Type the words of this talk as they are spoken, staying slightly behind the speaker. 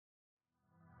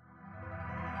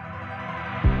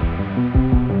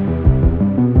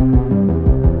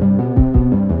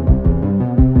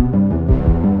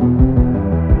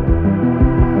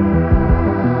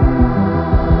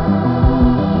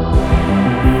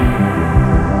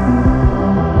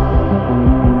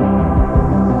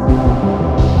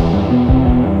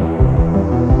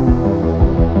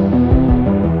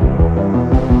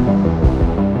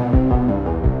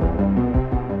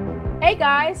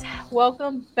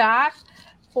welcome back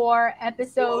for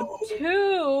episode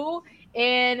 2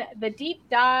 in the deep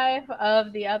dive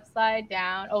of the Upside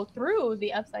Down. Oh, through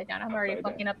the Upside Down. I'm already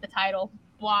fucking up the title.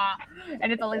 Blah.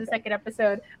 And it's only the second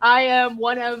episode. I am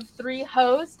one of 3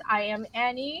 hosts. I am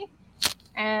Annie.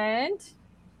 And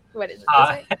what is it?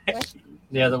 This way?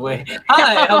 The other way.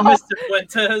 Hi, I'm Mr.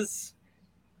 Fuentes.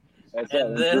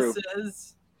 And this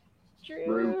is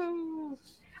Drew.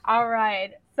 All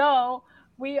right. So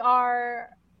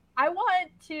I want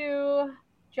to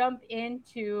jump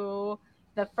into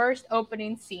the first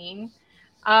opening scene.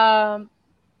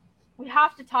 We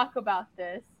have to talk about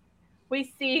this.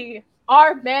 We see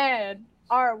our man,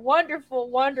 our wonderful,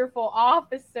 wonderful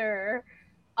officer,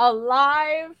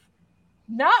 alive.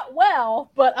 Not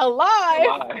well, but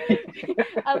alive.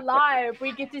 Alive.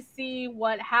 We get to see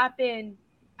what happened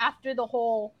after the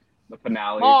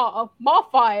finale mall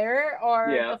fire, or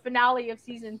the finale of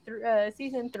season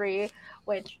 3,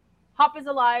 which Hop is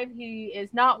alive. He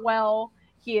is not well.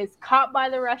 He is caught by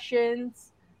the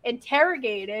Russians,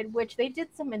 interrogated, which they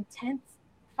did some intense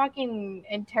fucking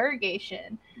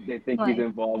interrogation. They think he's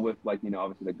involved with,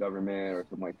 obviously the government or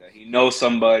something like that. He knows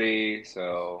somebody,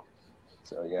 so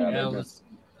yeah. It's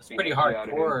pretty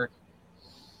hardcore.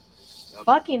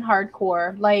 Fucking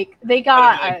hardcore. Like, they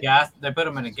got they put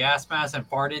him in a gas mask and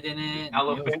farted in it. It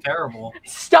was terrible.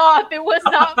 Stop! It was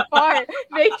not fart.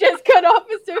 They just cut off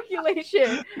the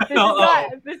circulation.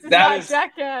 This is not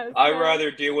Jackass. I'd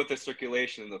rather deal with the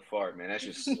circulation than the fart, man. That's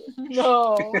just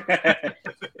no.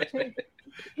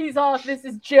 He's off. This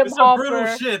is Jim Hopper.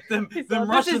 Brutal shit. Them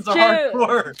Russians are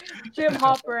hardcore. Jim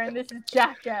Hopper, and this is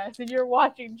Jackass, and you're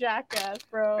watching Jackass,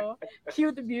 bro.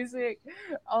 Cue the music.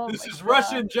 Oh, this is God.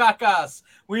 Russian Jackass.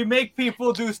 We make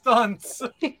people do stunts.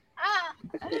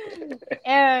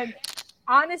 And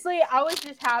honestly, I was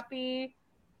just happy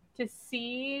to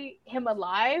see him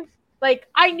alive. Like,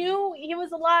 I knew he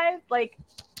was alive. Like,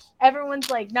 everyone's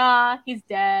like, nah, he's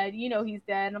dead. You know he's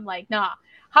dead. And I'm like, nah.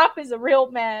 Hop is a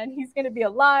real man. He's going to be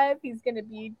alive. He's going to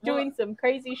be doing some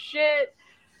crazy shit.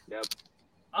 Yep.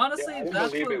 Honestly,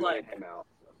 that's what,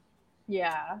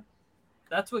 yeah.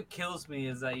 That's what kills me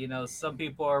is that, some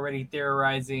people are already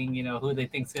theorizing, who they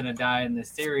think's going to die in this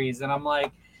series. And I'm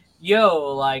like,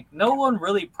 no one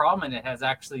really prominent has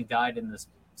actually died in this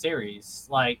series.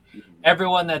 Like,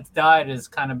 everyone that's died has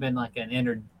kind of been like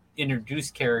an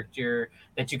introduced character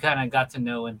that you kind of got to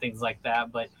know and things like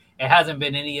that. But it hasn't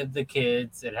been any of the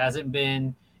kids. It hasn't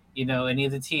been, any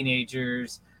of the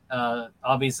teenagers.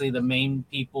 Obviously, the main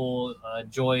people,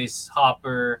 Joyce,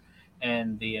 Hopper,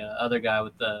 and the other guy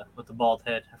with the bald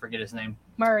head. I forget his name.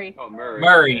 Murray. Oh, Murray.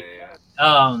 Murray.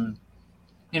 Yeah.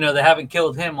 They haven't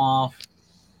killed him off.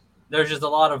 There's just a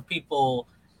lot of people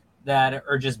that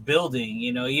are just building.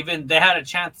 Even they had a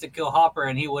chance to kill Hopper,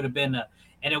 and it would have been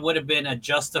a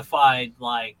justified,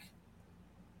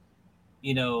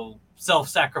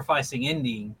 self-sacrificing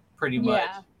ending pretty much.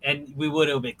 Yeah. And we would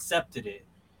have accepted it,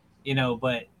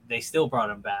 but they still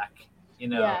brought him back,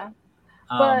 Yeah.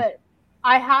 But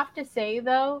I have to say,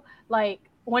 though,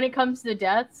 when it comes to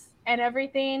deaths and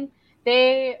everything,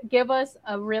 they give us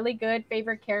a really good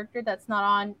favorite character that's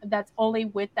only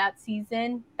with that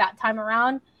season, that time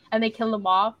around, and they kill them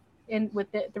off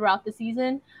throughout the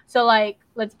season. So,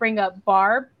 let's bring up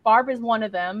Barb. Barb is one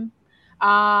of them.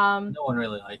 No one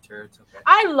really liked her. It's okay.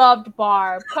 I loved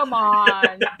Barb. Come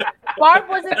on. Barb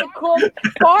wasn't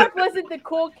the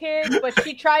cool kid, but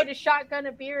she tried to shotgun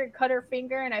a beer and cut her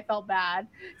finger, and I felt bad.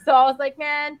 So I was like,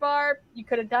 man, Barb, you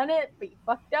could have done it, but you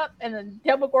fucked up, and then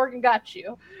Demogorgon got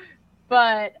you.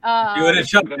 But you would have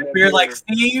shot a beer like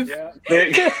Steve.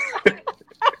 Yeah.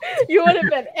 You would have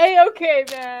been A-okay,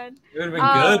 man. You would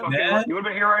have been good, man. You would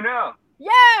have been here right now.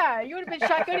 Yeah, you would have been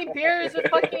shotgunning beers with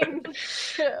fucking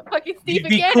Steve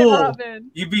again, cool.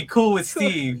 Robin. You'd be cool with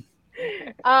Steve.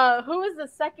 Who was the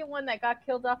second one that got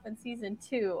killed off in season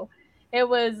 2? It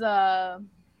was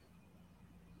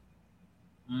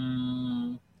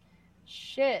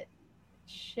shit.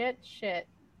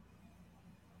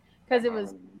 Because it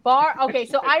was Okay,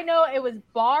 so I know it was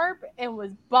Barb. It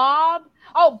was Bob.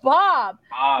 Oh, Bob.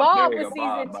 Bob was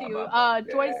season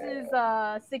 2. Joyce's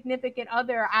significant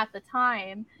other at the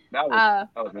time. That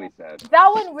was really sad.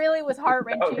 That one really was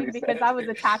heart-wrenching because I was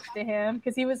attached to him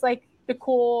because he was like the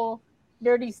cool,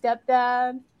 nerdy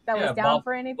stepdad that was down Bob,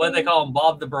 for anything. What do they call him?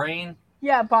 Bob the Brain?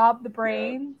 Yeah, Bob the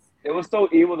Brains. It was so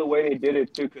evil the way they did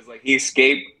it too, because he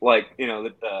escaped,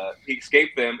 he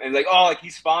escaped them, and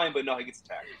he's fine, but no, he gets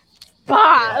attacked.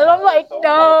 Bah! And I'm like,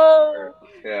 no.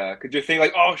 Yeah, because you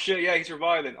think oh shit, yeah, he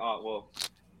survived, and well,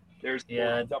 there's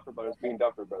Duffer Brothers being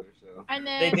Duffer Brothers. So. And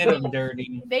then they did him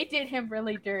dirty. They did him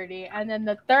really dirty, and then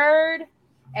the third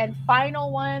And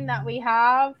final one that we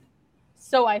have.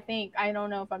 So I don't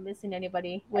know if I'm missing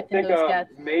anybody within those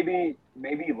deaths. Maybe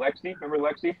Lexi. Remember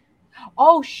Lexi?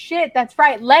 Oh shit, that's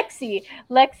right. Lexi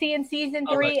in season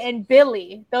 3, and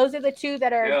Billy. Those are the two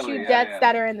that are two deaths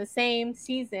that are in the same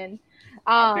season.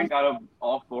 I think out of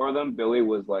all 4 of them, Billy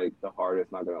was like the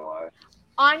hardest, not gonna lie.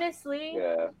 Honestly,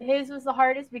 his was the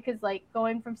hardest because like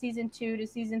going from season 2 to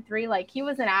season 3, like he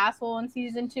was an asshole in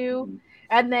season 2,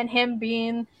 and then him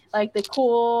being like the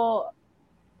cool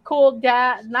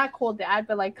dad, not cool dad,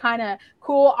 but like kind of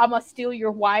cool, I'm gonna steal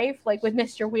your wife, like with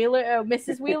Mr. Wheeler,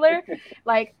 Mrs. Wheeler,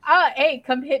 like, hey,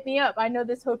 come hit me up. I know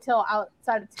this hotel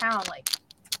outside of town. Like,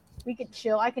 we could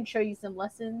chill. I can show you some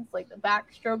lessons, like the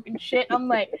backstroke and shit. I'm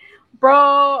like,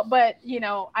 bro, but you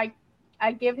know, I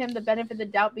give him the benefit of the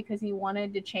doubt because he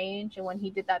wanted to change, and when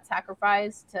he did that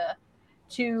sacrifice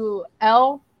to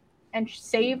Elle and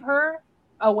save her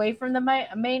away from the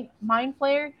main mind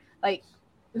flayer, like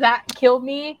that killed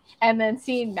me. And then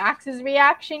seeing Max's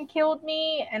reaction killed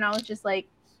me, and I was just like,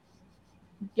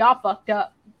 y'all fucked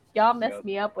up. Y'all messed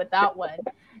me up with that one.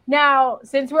 Now,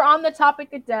 since we're on the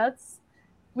topic of deaths,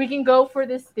 we can go for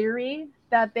this theory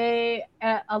that a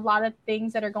lot of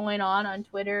things that are going on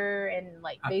Twitter and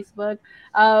like Facebook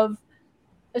of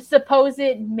a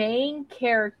supposed main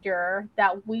character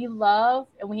that we love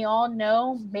and we all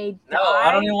know may die. No, I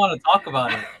don't even want to talk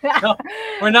about it. No,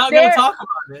 we're not going to talk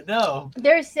about it. No.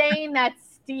 They're saying that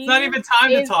Steve it's not even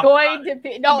time to talk going to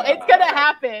be. No, it's going to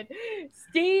happen.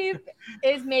 Steve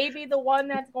is maybe the one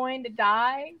that's going to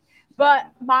die.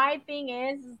 But my thing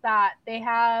is that they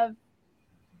have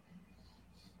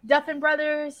Duffer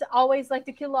Brothers always like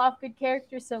to kill off good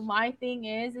characters. So my thing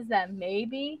is that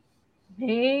maybe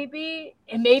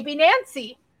it may be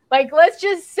Nancy. Like, let's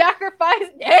just sacrifice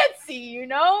Nancy, you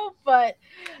know? But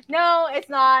no, it's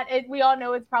not. We all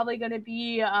know it's probably going to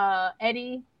be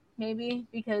Eddie, maybe,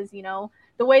 because, you know,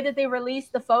 the way that they release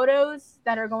the photos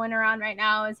that are going around right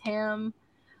now is him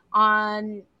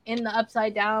in the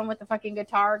upside down with the fucking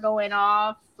guitar going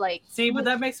off. Like, see, but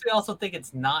that makes me also think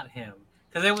it's not him.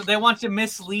 Because they want to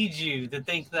mislead you to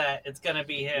think that it's going to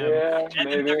be him. Yeah, and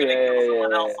maybe, then they're going to kill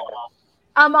someone else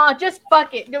off. Just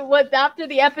fuck it. After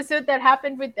the episode that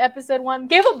happened with episode 1,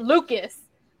 give him Lucas.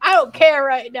 I don't care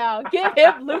right now. Give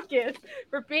him Lucas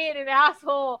for being an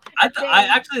asshole.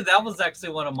 That was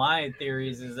actually one of my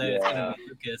theories, is that it's gonna be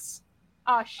Lucas.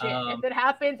 Oh shit! If it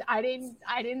happens, I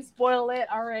didn't spoil it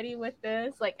already with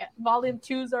this. Like, volume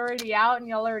 2's already out, and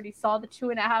y'all already saw the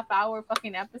 2.5 hour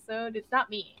fucking episode. It's not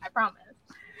me, I promise.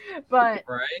 But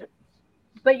right.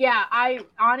 But yeah, I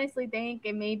honestly think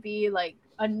it may be like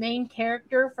a main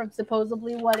character from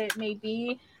supposedly what it may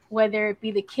be, whether it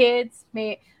be the kids,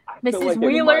 Mrs.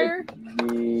 Wheeler.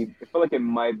 I feel like it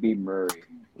might be Murray.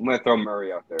 I'm gonna throw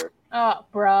Murray out there. Oh,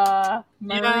 bruh,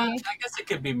 Murray. Yeah, I guess it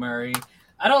could be Murray.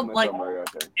 I don't like.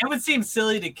 It would seem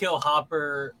silly to kill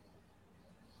Hopper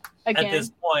again at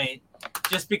this point,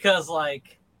 just because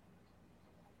like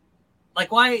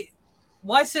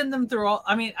why send them through all?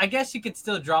 I mean, I guess you could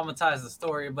still dramatize the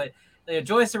story, but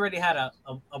Joyce already had a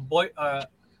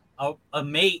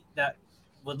mate that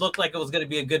would look like it was going to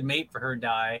be a good mate for her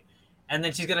die, and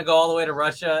then she's going to go all the way to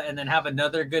Russia and then have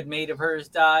another good mate of hers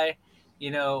die,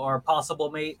 you know, or a possible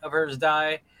mate of hers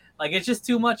die. Like, it's just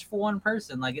too much for one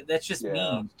person. Like, that's just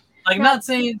mean. Like, I'm not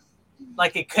saying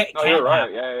like it can't. No, you're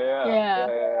right.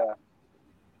 Yeah.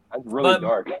 That's really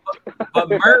dark. But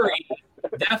Murray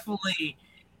definitely.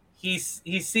 He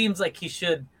seems like he's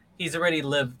already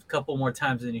lived a couple more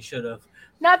times than he should have.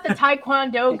 Not the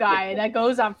Taekwondo guy that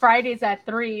goes on Fridays at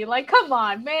 3. Like, come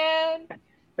on, man.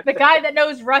 The guy that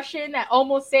knows Russian that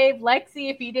almost saved Lexi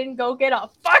if he didn't go get a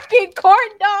fucking corn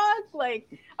dog. Like,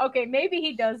 okay, maybe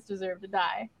he does deserve to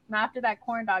die. After that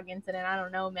corn dog incident, I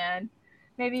don't know, man.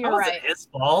 Maybe you're right. It his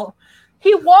fault.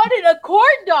 He wanted a corn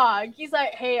dog. He's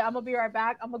like, hey, I'm going to be right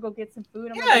back. I'm going to go get some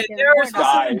food. They're supposed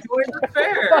to enjoy the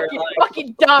fair.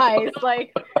 fucking dies.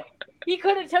 Like, he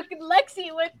could have taken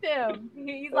Lexi with him.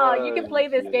 He's like, you can play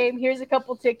this game. Here's a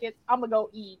couple tickets. I'm going to go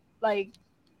eat. Like,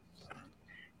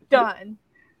 done.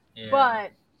 Yeah.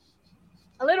 But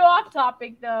a little off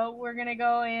topic, though. We're going to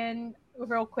go in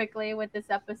real quickly with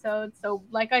this episode. So,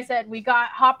 like I said, we got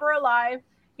Hopper alive.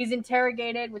 He's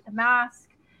interrogated with the mask.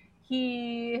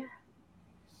 He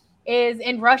is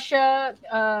in Russia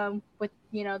with,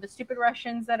 you know, the stupid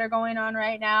Russians that are going on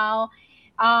right now.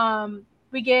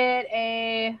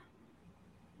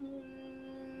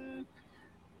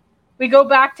 We go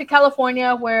back to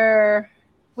California where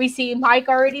we see Mike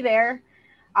already there.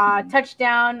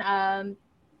 Touchdown.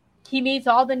 He meets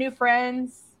all the new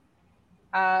friends,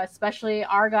 especially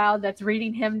Argyle that's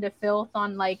reading him to filth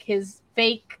on like his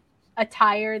fake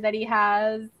attire that he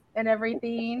has and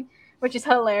everything, which is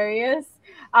hilarious.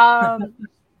 Um,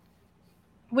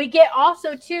 we get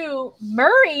also too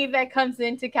Murray that comes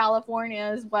into California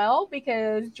as well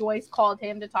because Joyce called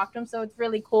him to talk to him. So it's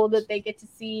really cool that they get to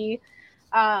see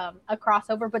a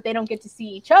crossover, but they don't get to see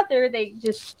each other. They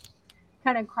just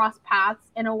kind of cross paths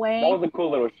in a way. That was a cool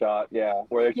little shot, yeah,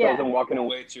 where it shows them walking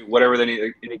away to whatever they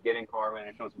need to get in Carmen, and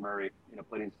it shows Murray,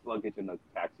 putting luggage in the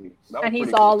taxi. And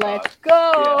he's all, cool, "Let's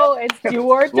go! Yeah. It's do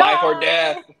or die, life or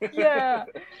death." Yeah,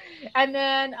 and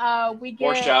then we get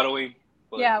foreshadowing.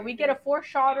 Yeah, we get a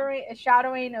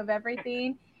foreshadowing of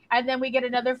everything, and then we get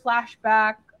another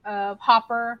flashback of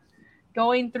Hopper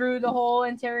going through the whole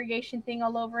interrogation thing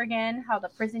all over again, how the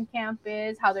prison camp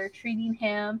is, how they're treating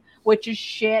him, which is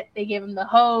shit. They give him the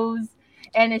hose,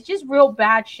 and it's just real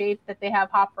bad shape that they have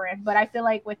Hopper in. But I feel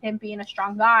like with him being a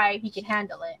strong guy, he can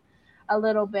handle it a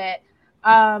little bit.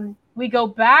 We go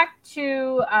back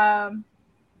to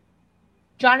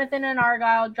Jonathan and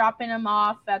Argyle dropping him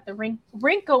off at the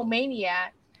Rinkomania.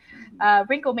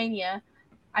 Rinkomania.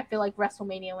 I feel like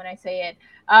WrestleMania when I say it.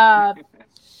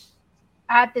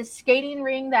 At this skating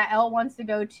ring that Elle wants to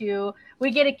go to.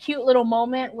 We get a cute little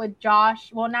moment with Josh.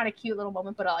 Well, not a cute little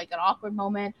moment, but like an awkward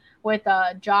moment with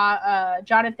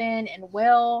Jonathan and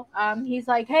Will. He's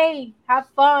like, "Hey, have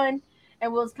fun."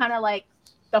 And Will's kind of like,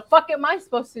 "The fuck am I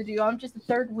supposed to do? I'm just a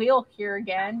third wheel here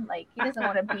again." Like, he doesn't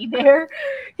want to be there.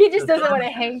 He just doesn't want to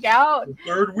hang out.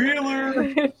 Third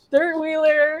wheeler. Third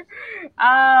wheeler.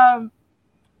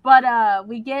 But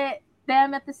we get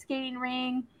them at the skating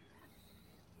ring.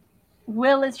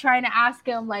 Will is trying to ask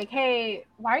him, like, "Hey,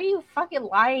 why are you fucking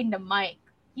lying to Mike?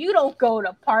 You don't go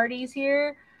to parties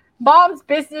here. Mom's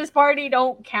business party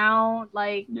don't count.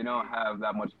 Like, you don't have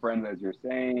that much friends as you're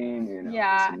saying."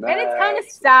 Yeah, and it's kind of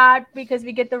sad because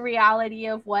we get the reality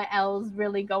of what Elle's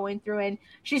really going through, and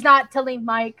she's not telling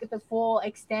Mike the full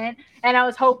extent. And I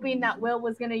was hoping that Will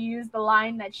was going to use the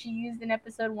line that she used in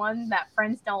episode 1, that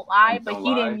friends don't lie, but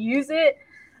he didn't use it.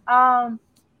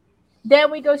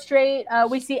 Then we go straight.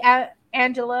 We see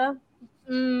Angela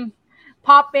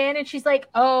pop in, and she's like,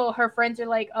 "Oh," her friends are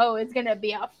like, "Oh, it's gonna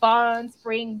be a fun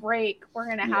spring break. We're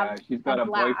gonna have she's got a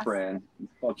boyfriend.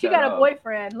 She got a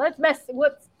boyfriend. Let's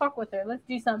fuck with her. Let's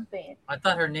do something." I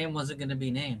thought her name wasn't gonna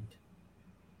be named.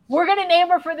 We're gonna name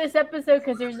her for this episode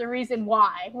because there's a reason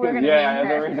why we're gonna name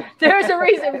her. There's a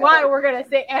reason why we're gonna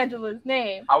say Angela's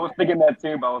name. I was thinking that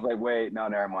too, but I was like, wait, no,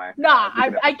 never mind. Nah,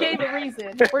 I gave a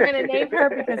reason. We're gonna name her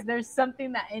because there's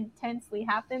something that intensely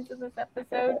happens in this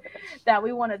episode that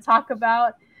we want to talk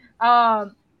about.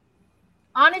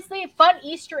 Honestly, fun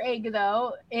Easter egg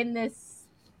though in this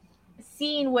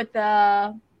scene with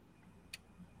the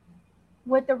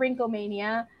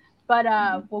Rinkomania. But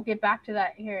we'll get back to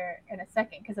that here in a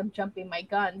second because I'm jumping my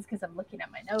guns because I'm looking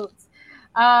at my notes.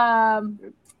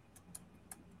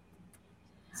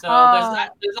 So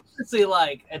there's honestly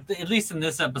like at least in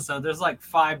this episode, there's like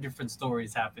 5 different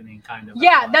stories happening, kind of.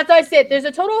 Yeah, that's what I said. There's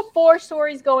a total of 4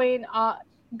 stories going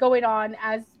on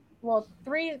as well.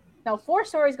 4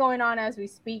 stories going on as we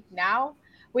speak now.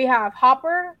 We have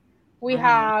Hopper, we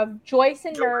have Joyce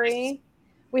and Murray,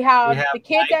 we have the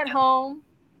kids Mike at home.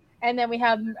 And then we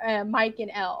have Mike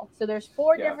and Elle. So there's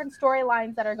 4 different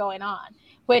storylines that are going on,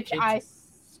 which I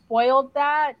spoiled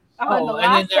that on the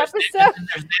last episode. And then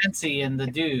there's Nancy and the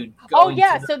dude.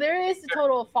 So there is a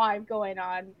total of 5 going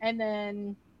on. And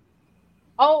then,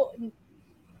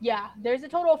 there's a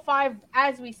total of 5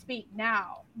 as we speak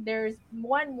now. There's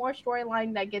one more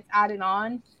storyline that gets added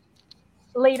on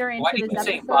later into this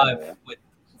episode. Why do you say 5 with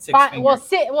 6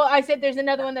 fingers? Well, I said there's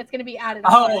another one that's going to be added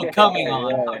on. Oh, coming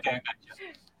on. Okay, I got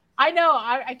you. I know.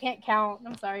 I can't count.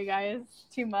 I'm sorry, guys.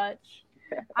 Too much.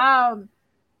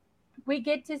 We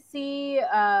get to see. Did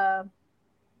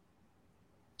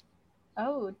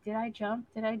I jump?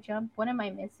 What am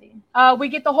I missing? We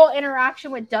get the whole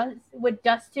interaction with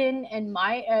Dustin and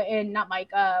Mike,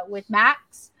 with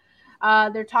Max.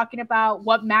 They're talking about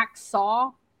what Max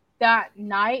saw that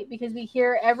night because we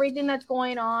hear everything that's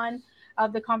going on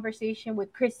of the conversation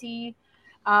with Chrissy,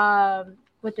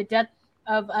 with the death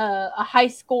of a high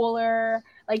schooler.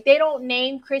 Like, they don't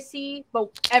name Chrissy, but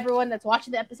everyone that's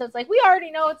watching the episode's like, we already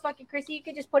know it's fucking Chrissy. You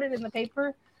could just put it in the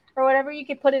paper or whatever. You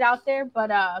could put it out there.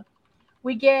 But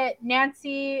we get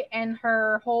Nancy and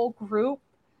her whole group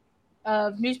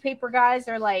of newspaper guys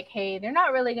are like, hey, they're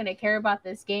not really going to care about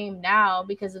this game now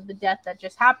because of the death that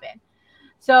just happened.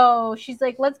 So she's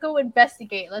like, let's go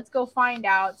investigate. Let's go find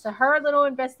out. So her little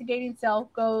investigating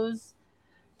self goes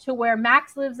to where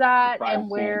Max lives at and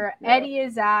where Eddie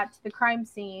is at, the crime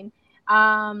scene.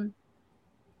 Lo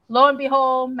and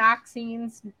behold, Max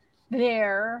sees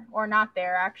there, or not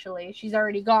there actually. She's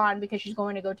already gone because she's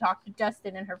going to go talk to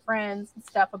Dustin and her friends and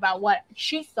stuff about what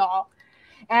she saw.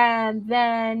 And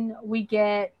then we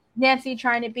get Nancy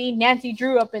trying to be Nancy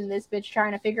Drew up in this bitch,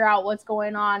 trying to figure out what's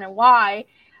going on and why.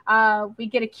 We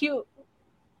get a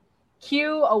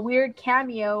weird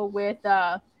cameo with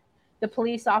the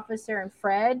police officer and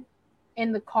Fred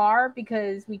in the car,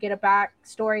 because we get a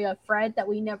backstory of Fred that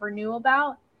we never knew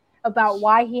about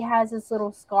why he has this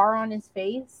little scar on his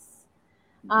face.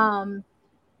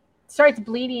 Starts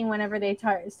bleeding whenever they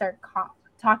start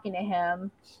talking to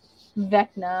him,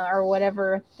 Vecna or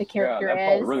whatever the character that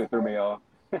is. part really threw me off.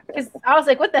 Because I was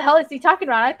like, what the hell is he talking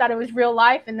about? I thought it was real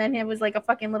life, and then it was like a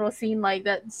fucking little scene like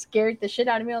that scared the shit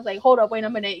out of me. I was like, hold up, wait a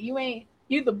minute, you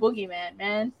the boogeyman,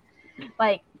 man.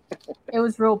 Like, it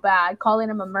was real bad. Calling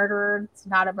him a murderer, it's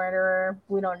not a murderer.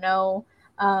 We don't know.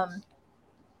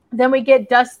 Then we get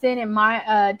Dustin and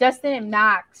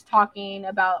Max talking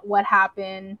about what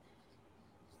happened.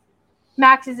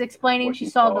 Max is explaining What she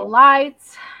she saw saw. the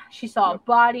lights. She saw a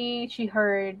body. She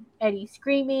heard Eddie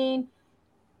screaming.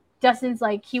 Dustin's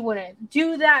like, he wouldn't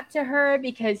do that to her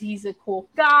because he's a cool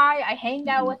guy. I hang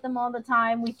out with him all the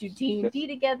time. We do D&D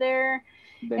together.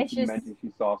 Then she mentioned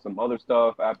she saw some other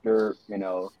stuff after,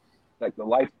 like the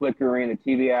lights flickering, the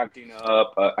TV acting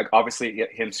up. Like obviously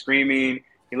him screaming.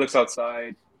 He looks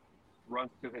outside,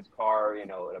 runs to his car, in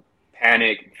a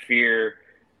panic, fear.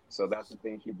 So that's the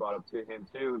thing she brought up to him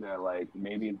too, that like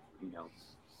maybe,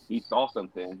 he saw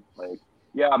something. Like,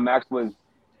 yeah, Max was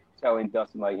telling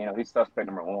Dustin, like, he's suspect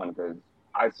number one because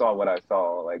I saw what I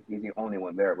saw. Like, he's the only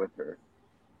one there with her.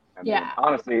 I mean,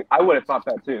 honestly, I would have thought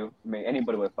that too. I mean,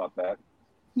 anybody would have thought that.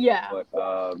 Yeah. But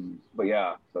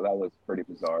yeah, so that was pretty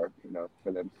bizarre,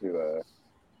 for them to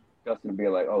Dustin to be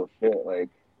like, oh shit, like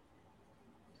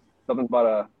something's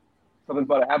about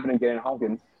to happen again in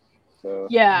Hawkins. So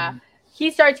yeah,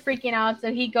 he starts freaking out.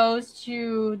 So he goes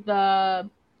to the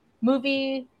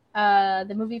movie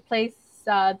place,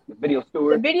 the video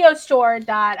store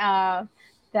that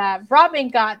Robin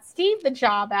got Steve the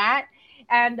job at,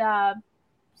 and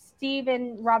Steve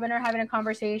and Robin are having a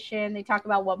conversation. They talk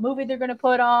about what movie they're going to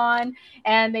put on,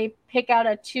 and they pick out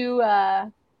a two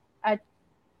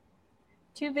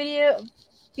video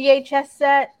VHS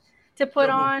set to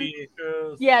put on.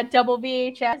 VHS. Yeah, double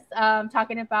VHS.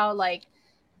 Talking about like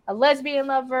a lesbian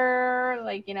lover,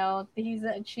 like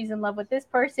she's in love with this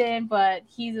person, but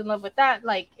he's in love with that.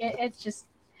 Like it's just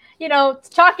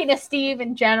talking to Steve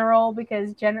in general,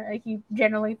 because he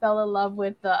generally fell in love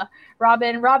with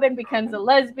Robin. Robin becomes a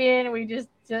lesbian. We just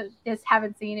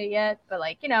haven't seen it yet, but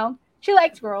she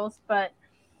likes girls. But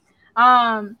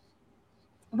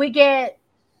we get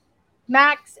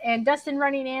Max and Dustin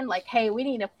running in like, hey, we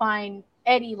need to find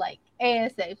Eddie like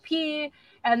ASAP.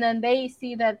 And then they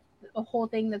see that a whole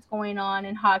thing that's going on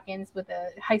in Hawkins with a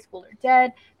high schooler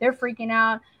dead. They're freaking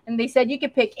out, and they said you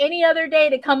could pick any other day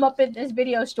to come up at this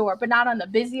video store, but not on the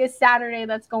busiest Saturday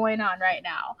that's going on right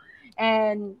now.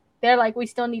 And they're like, we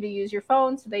still need to use your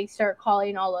phone. So they start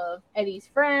calling all of Eddie's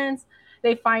friends.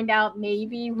 They find out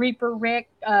maybe Reefer Rick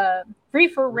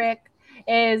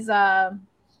is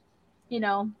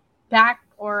back,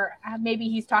 or maybe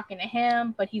he's talking to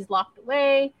him, but he's locked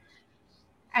away.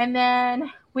 And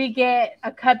then we get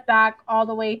a cut back all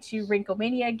the way to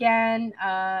Wrinklemania again.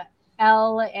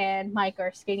 Elle and Mike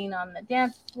are skating on the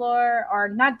dance floor, or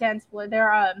not dance floor.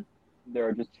 They're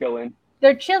just chilling.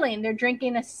 They're chilling. They're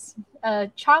drinking a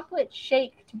chocolate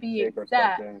shake, to be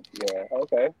exact. Yeah.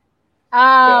 Okay.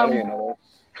 I didn't know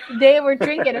that. They were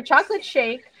drinking a chocolate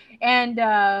shake, and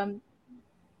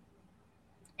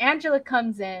Angela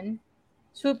comes in,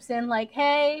 swoops in like,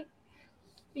 "Hey,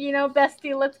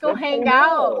 bestie, let's go hang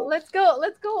out. Let's go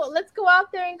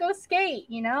out there and go skate."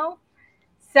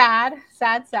 Sad.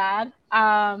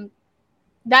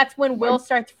 That's when Will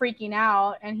starts freaking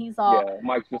out, and he's all, yeah,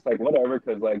 Mike's just like, whatever,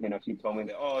 because she told me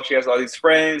that, oh, she has all these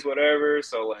friends, whatever.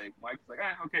 So like Mike's like,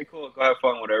 okay, cool, go have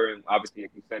fun, whatever. And obviously,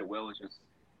 like you said, Will is just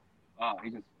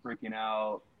he's just freaking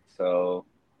out. So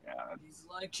yeah, he's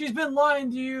like, she's been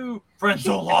lying to you. Friends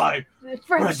don't lie.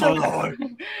 Friends don't lie.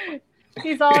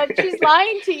 He's all, she's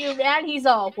lying to you, man. He's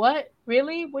all, what?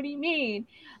 Really? What do you mean?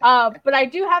 But I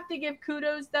do have to give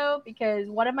kudos though, because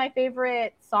one of my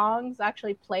favorite songs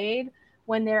actually played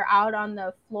when they're out on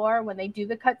the floor when they do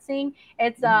the cutscene.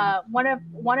 It's one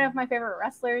of my favorite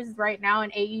wrestlers right now in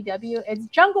AEW.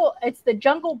 It's the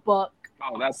Jungle Book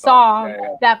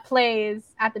song that plays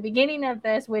at the beginning of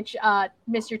this, which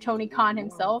Mr. Tony Khan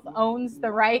himself owns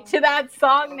the right to that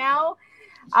song now.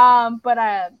 But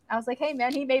I was like, hey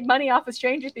man, he made money off of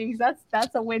Stranger Things.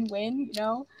 That's a win-win, you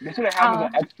know. They should have had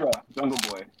an extra Jungle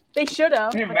Boy. They should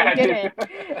have, but they didn't.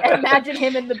 Imagine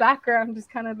him in the background, just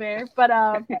kind of there.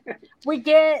 But we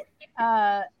get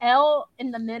Elle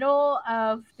in the middle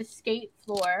of the skate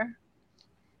floor.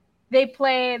 They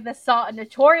play the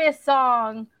notorious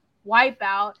song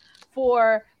 "Wipeout"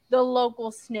 for the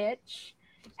local snitch.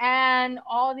 And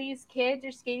all these kids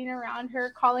are skating around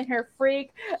her, calling her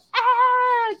freak,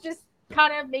 just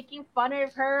kind of making fun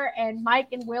of her. And Mike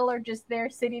and Will are just there,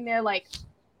 sitting there like,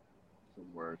 The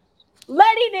worst.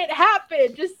 letting it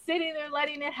happen, just sitting there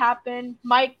letting it happen.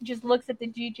 Mike just looks at the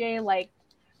DJ like,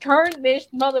 turn this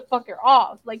motherfucker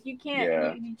off. Like, you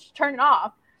can't, you just turn it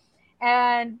off.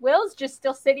 And Will's just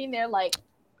still sitting there like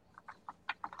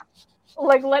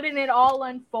letting it all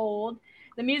unfold.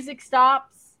 The music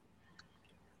stops.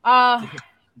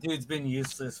 Dude's been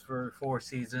useless for 4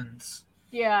 seasons.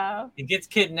 Yeah. He gets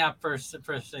kidnapped first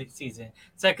season.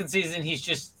 Second season, he's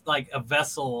just like a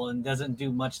vessel and doesn't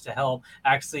do much to help.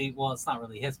 Actually, well, it's not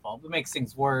really his fault, but makes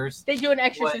things worse. They do an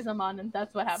exorcism on him.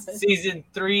 That's what happens. Season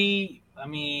 3, I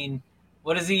mean,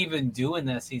 what does he even do in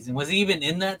that season? Was he even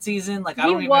in that season? Like, I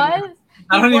don't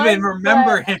even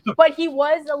remember him. But he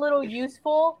was a little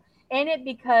useful in it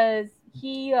because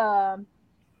he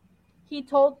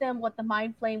told them what the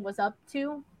Mind Flame was up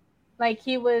to. Like,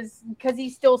 he was, because he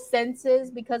still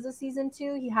senses, because of season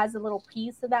 2, he has a little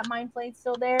piece of that Mind Flame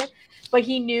still there. But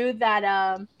he knew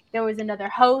that there was another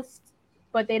host,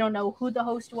 but they don't know who the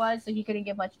host was, so he couldn't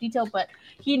give much detail. But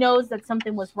he knows that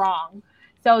something was wrong.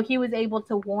 So he was able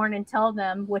to warn and tell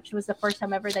them, which was the first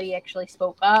time ever that he actually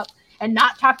spoke up and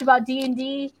not talked about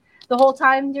D&D the whole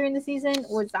time during the season,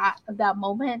 was that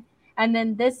moment. And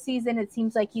then this season, it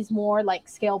seems like he's more like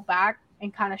scaled back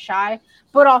and kind of shy,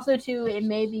 but also too, it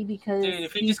may be because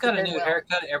if he just got a new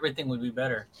haircut, everything would be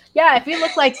better. Yeah, if he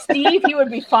looked like Steve, he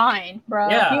would be fine, bro.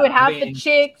 Yeah, he would have the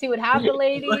chicks, he would have the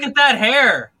ladies. Look at that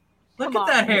hair. Look at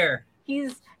that hair.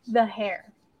 He's the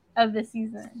hair of the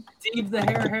season. Steve the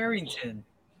Hair Harrington.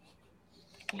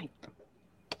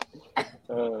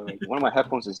 One of my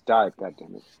headphones just died. God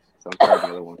damn it! So I'm trying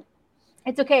another one.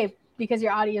 It's okay because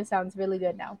your audio sounds really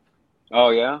good now.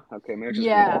 Oh yeah. Okay, maybe.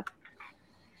 Yeah.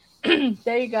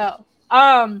 There you go.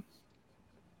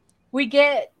 We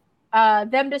get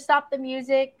them to stop the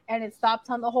music, and it stops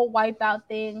on the whole Wipeout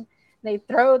thing. They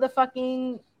throw the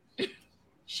fucking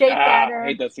shake at her. I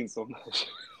hate that scene so much.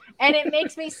 And it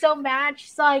makes me so mad.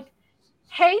 She's like,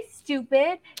 "Hey,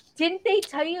 stupid! Didn't they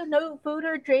tell you no food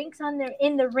or drinks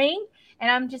in the ring?" And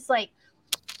I'm just like,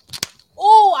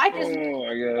 "Oh, I just." Oh my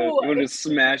god! You want to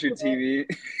smash your TV?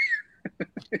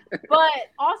 But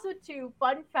also, too,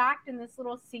 fun fact in this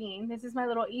little scene, this is my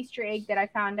little Easter egg that I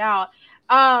found out.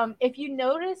 If you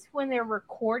notice when they're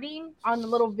recording on the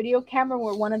little video camera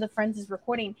where one of the friends is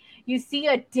recording, you see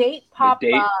a date pop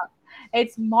up.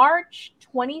 It's March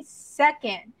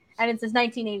 22nd, and it says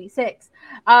 1986.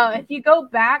 If you go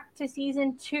back to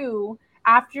season 2,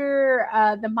 after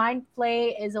the Mind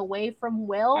Flay is away from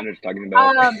Will, I know what you're talking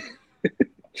about.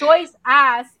 Joyce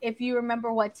asks if you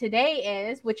remember what today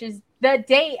is, which is the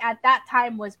date at that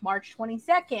time was March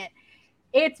 22nd.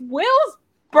 It's Will's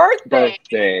birthday.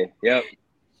 Yep.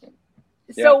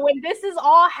 So when this is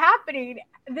all happening,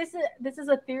 this is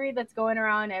a theory that's going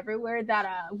around everywhere that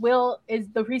Will is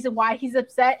the reason why he's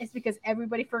upset is because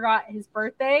everybody forgot his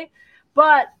birthday.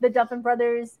 But the Duffin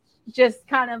brothers just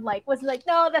kind of was like,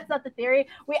 no, that's not the theory.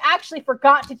 We actually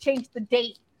forgot to change the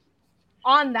date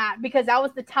on that because that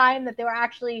was the time that they were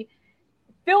actually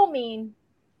filming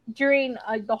during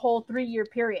the whole 3-year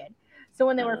period. So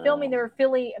when they were filming, they were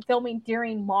filming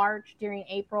during March, during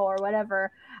April or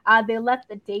whatever. They left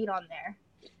the date on there.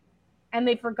 And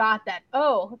they forgot that,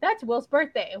 oh, that's Will's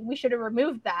birthday. We should have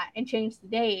removed that and changed the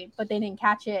date, but they didn't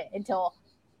catch it until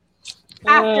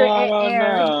after it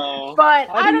aired. But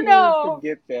I don't know.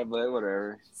 Forget that, but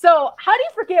whatever. So how do you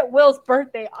forget Will's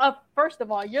birthday? First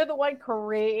of all, you're the one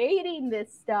creating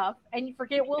this stuff, and you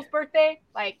forget Will's birthday?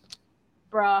 Like,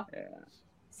 bruh. Yeah.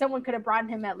 Someone could have brought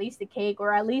him at least a cake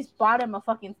or at least bought him a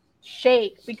fucking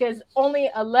shake because only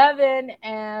 11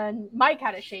 and Mike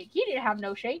had a shake. He didn't have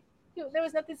no shake. There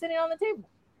was nothing sitting on the table.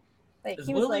 Is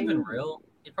Will even real?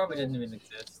 He probably didn't even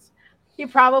exist. He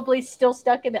probably still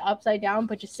stuck in the upside down,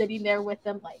 but just sitting there with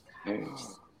them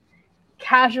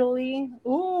casually.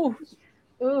 Ooh,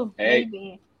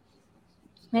 hey.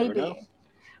 Maybe.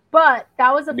 But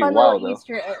that was a fun little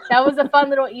Easter egg. That was a fun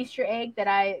little Easter egg that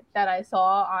I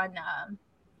saw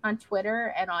on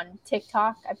Twitter and on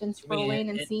TikTok. I've been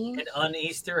scrolling and seeing an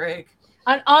un-Easter egg.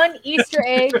 An un-Easter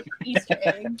egg Easter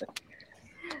egg.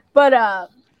 But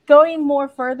going more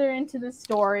further into the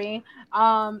story,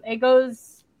 it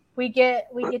goes. We get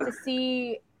to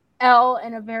see Elle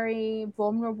in a very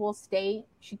vulnerable state.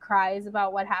 She cries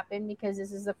about what happened because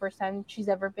this is the first time she's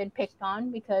ever been picked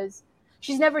on, because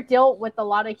she's never dealt with a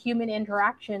lot of human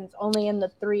interactions, only in the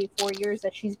 3-4 years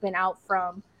that she's been out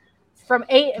from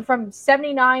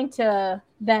 79 to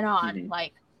then on. Mhm.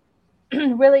 Like,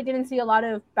 really didn't see a lot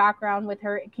of background with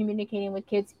her communicating with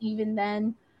kids. Even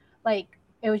then, like,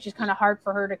 it was just kind of hard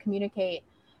for her to communicate.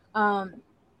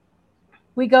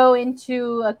 We go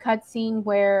into a cutscene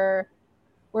where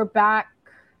we're back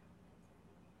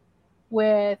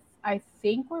with, I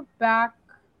think we're back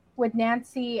with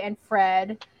Nancy and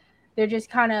Fred. They're just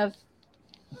kind of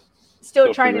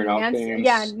still trying to figuring out Nancy, things.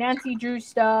 yeah, Nancy Drew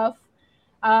stuff.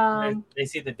 They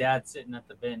see the dad sitting at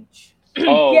the bench.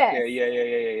 Oh, Yes.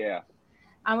 okay, yeah.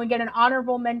 And we get an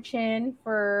honorable mention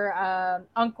for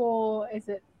Uncle. Is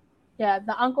it? Yeah,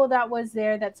 the uncle that was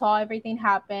there that saw everything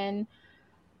happen.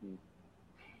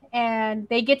 And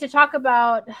they get to talk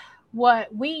about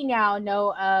what we now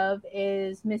know of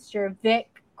is Mr.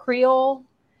 Vic Creel,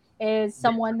 is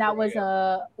someone that was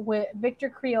Victor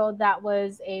Creel, that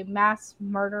was a not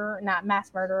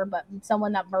mass murderer, but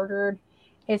someone that murdered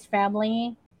his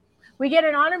family. We get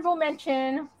an honorable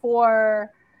mention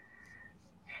for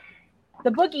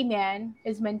the boogeyman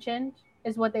is mentioned,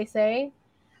 is what they say.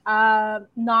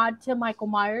 Nod to Michael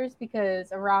Myers,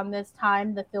 because around this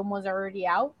time the film was already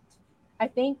out. I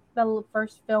think the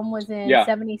first film was in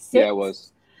 76. Yeah, it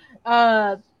was.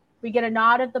 We get a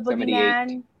nod of the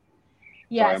boogeyman.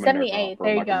 Yeah, 78.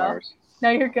 There you go. Myers.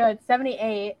 No, you're good.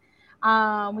 78.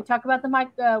 We talk about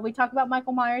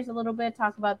Michael Myers a little bit.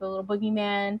 Talk about the little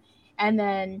boogeyman, and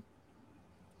then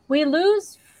we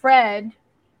lose Fred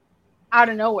out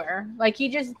of nowhere. Like, he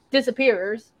just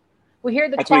disappears. We hear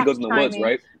the clock when he goes in the chiming. woods,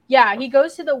 right? Yeah, he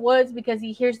goes to the woods because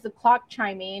he hears the clock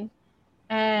chiming.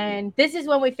 And this is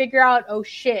when we figure out, oh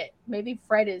shit, maybe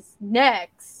Fred is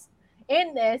next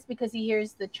in this, because he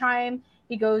hears the chime.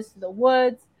 He goes to the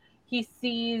woods. He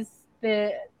sees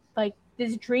this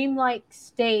dreamlike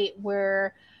state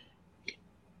where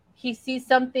he sees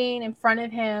something in front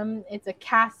of him. It's a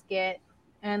casket.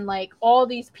 And like all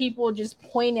these people just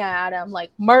pointing at him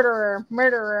like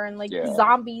murderer, and like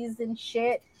zombies and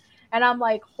shit. And I'm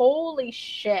like, holy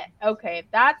shit. Okay,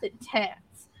 that's intense.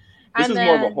 This is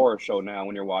more of a horror show now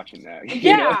when you're watching that.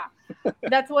 Yeah,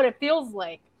 that's what it feels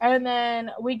like. And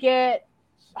then we get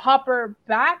Hopper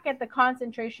back at the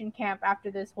concentration camp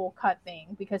after this whole cut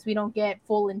thing, because we don't get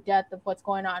full in depth of what's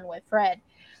going on with Fred.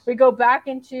 We go back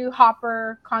into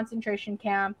Hopper concentration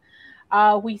camp.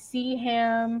 We see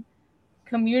him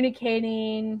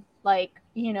communicating, like,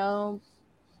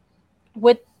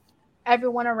 with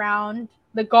everyone around.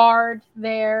 The guard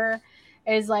there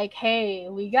is like, hey,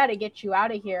 we got to get you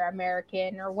out of here,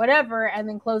 American, or whatever, and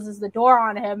then closes the door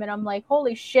on him. And I'm like,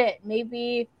 holy shit,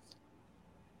 maybe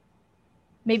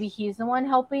he's the one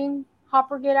helping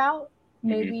Hopper get out.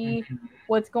 Maybe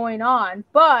what's going on.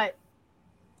 But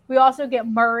we also get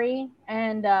Murray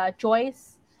and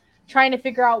Joyce trying to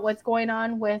figure out what's going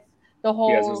on with the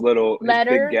whole his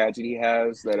big gadget he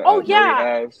has that Murray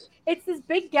has. It's this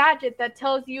big gadget that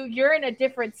tells you you're in a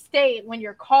different state when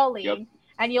you're calling. Yep.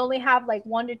 And you only have like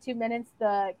 1 to 2 minutes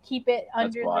to keep it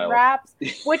under the wraps,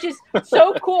 which is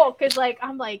so cool. Because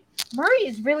I'm like, Murray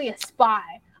is really a spy.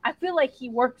 I feel like he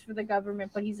works for the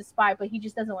government, but he's a spy. But he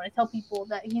just doesn't want to tell people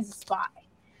that he's a spy.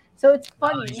 So it's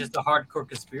funny. No, he's just a hardcore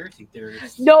conspiracy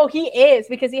theorist. No, he is,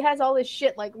 because he has all this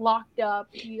shit like locked up.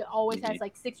 He always has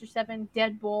like 6 or 7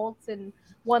 deadbolts and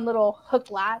one little hook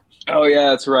latch. Oh yeah,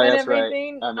 that's right. That's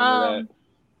everything. Right. I remember that.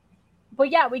 But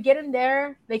yeah, we get him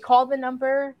there. They call the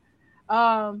number.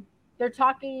 They're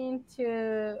talking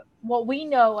to what we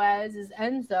know as is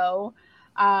Enzo,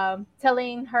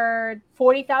 telling her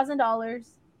 $40,000,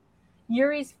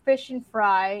 Yuri's Fish and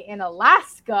Fry in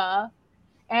Alaska,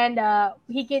 and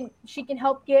she can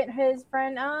help get his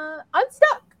friend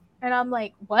unstuck. And I'm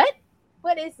like, what?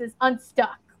 What is this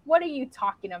unstuck? What are you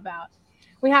talking about?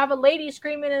 We have a lady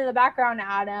screaming in the background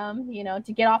at him,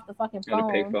 to get off the fucking phone. On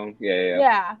a payphone.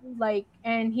 Yeah. Yeah,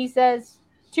 and he says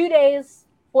 2 days.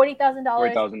 $40,000.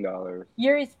 $40,000.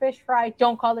 Yuri's Fish Fry.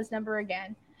 Don't call this number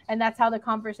again. And that's how the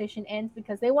conversation ends,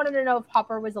 because they wanted to know if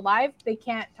Hopper was alive. They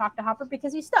can't talk to Hopper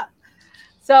because he's stuck.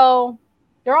 So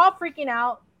they're all freaking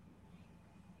out.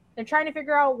 They're trying to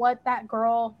figure out what that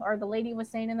girl or the lady was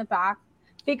saying in the back.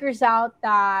 Figures out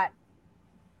that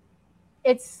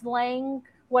it's slang.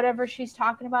 Whatever she's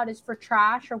talking about is for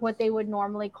trash, or what they would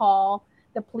normally call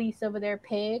the police over there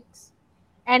pigs.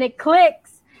 And it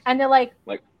clicks. And they're like,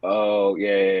 oh,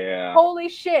 yeah. Holy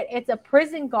shit, it's a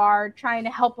prison guard trying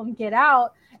to help him get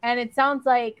out. And it sounds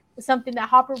like something that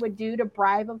Hopper would do to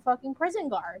bribe a fucking prison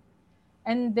guard.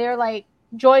 And they're like,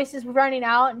 Joyce is running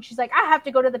out, and she's like, I have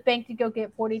to go to the bank to go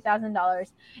get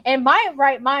 $40,000. In my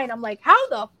right mind, I'm like, how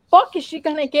the fuck is she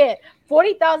gonna get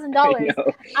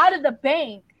 $40,000 out of the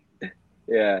bank?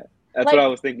 Yeah, that's what I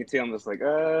was thinking too. I'm just like,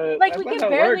 we can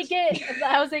barely get.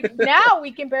 I was like, now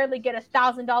we can barely get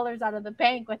 $1,000 out of the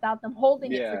bank without them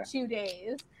holding it for 2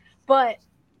 days. But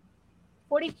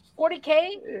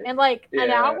 40K in like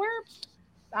an hour?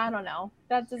 I don't know.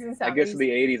 That doesn't sound. I guess in the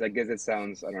 80s, I guess it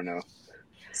sounds. I don't know.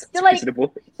 They're like,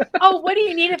 oh, what do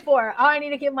you need it for? Oh, I need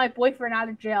to get my boyfriend out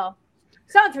of jail.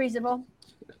 Sounds reasonable.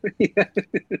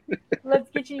 Let's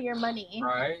get you your money.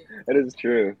 Right. That is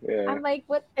true. Yeah. I'm like,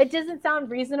 what? It doesn't sound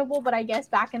reasonable, but I guess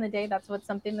back in the day, that's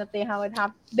something that they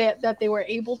that they were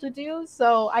able to do.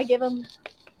 So I give them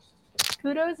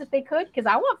kudos if they could, because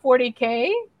I want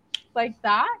 40K like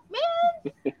that,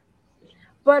 man.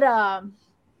 But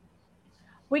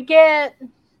we get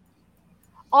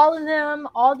all of them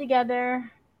all together.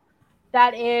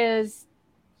 That is,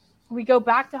 we go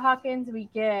back to Hawkins. We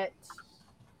get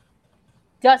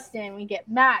Dustin. We get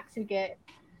Max. We get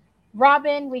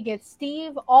Robin. We get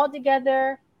Steve all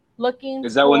together looking.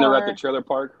 Is that when they're at the trailer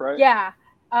park, right? Yeah.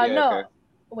 No.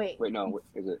 Okay. Wait, no.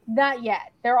 Is it? Not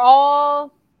yet. They're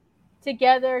all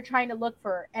together trying to look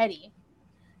for Eddie.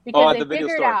 Because at the video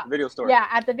store. Yeah,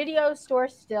 at the video store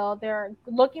still. They're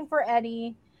looking for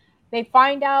Eddie. They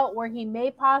find out where he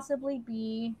may possibly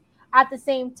be. At the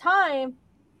same time,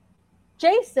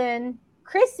 Jason,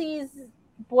 Chrissy's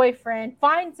boyfriend,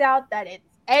 finds out that it's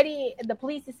Eddie. The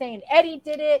police is saying Eddie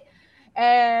did it,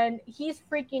 and he's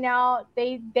freaking out.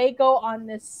 They go on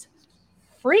this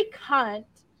freak hunt,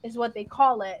 is what they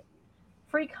call it.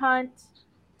 Freak hunt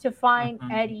to find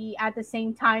Eddie at the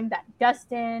same time that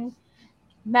Dustin,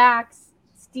 Max,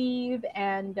 Steve,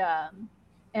 and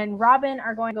Robin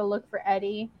are going to go look for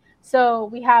Eddie. So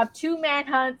we have 2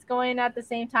 manhunts going at the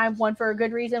same time, one for a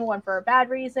good reason, one for a bad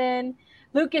reason.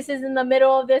 Lucas is in the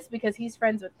middle of this because he's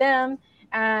friends with them,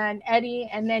 and Eddie,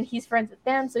 and then he's friends with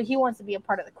them, so he wants to be a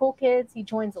part of the cool kids. He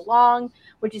joins along,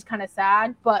 which is kind of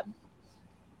sad, but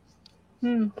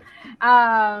we'll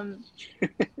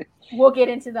get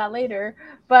into that later.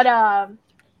 But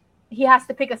he has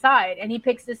to pick a side, and he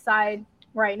picks this side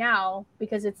right now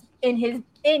because it's in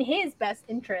his best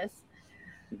interest.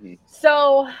 Mm-hmm.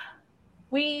 So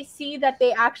we see that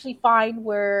they actually find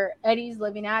where Eddie's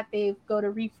living at. They go to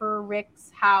Reefer Rick's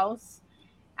house.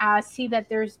 See that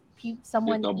there's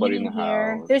someone eating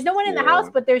here. There's no one in the house,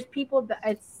 but there's people.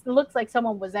 It looks like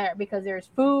someone was there because there's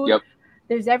food. Yep.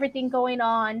 There's everything going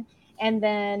on. And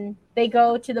then they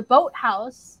go to the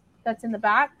boathouse that's in the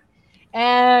back.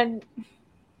 And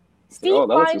Steve that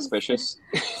was suspicious.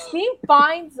 Steve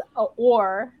finds an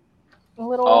oar.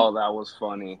 That was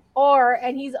funny.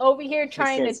 And he's over here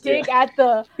trying to dig at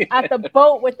the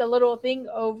boat with the little thing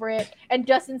over it, and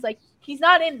Justin's like, he's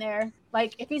not in there.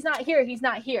 Like, if he's not here, he's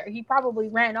not here. He probably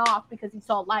ran off because he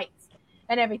saw lights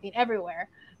and everything everywhere.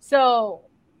 So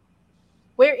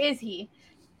where is he?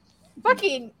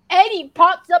 Fucking Eddie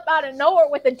pops up out of nowhere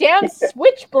with a damn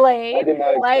switchblade. I did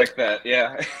not expect that.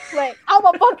 Yeah. Like, I'm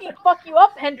gonna fucking fuck you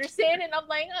up, Henderson. And I'm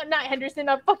like, oh, not Henderson,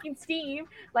 I'm fucking Steve.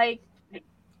 Like,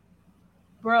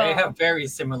 bro. They have very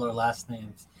similar last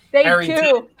names. They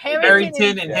do.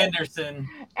 Harrington and Henderson.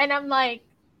 And I'm like,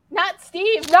 not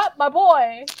Steve, not my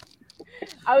boy.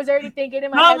 I was already thinking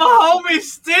in my head. Not my homie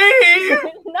Steve!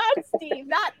 Not Steve,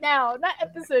 not now. Not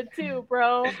episode 2,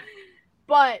 bro.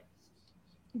 But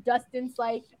Dustin's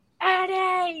like,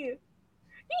 Eddie,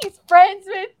 he's friends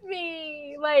with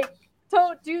me. Like,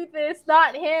 don't do this,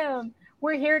 not him.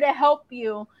 We're here to help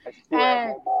you.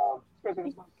 And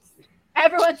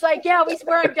everyone's like, yeah, we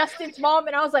swear on Dustin's mom.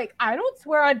 And I was like, I don't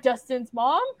swear on Dustin's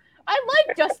mom. I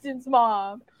like Dustin's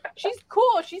mom. She's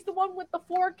cool. She's the one with the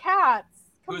 4 cats.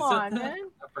 Come on, man.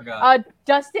 I forgot.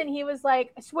 Dustin, he was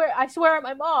like, I swear on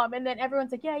my mom. And then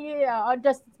everyone's like, yeah, on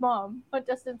Dustin's mom. On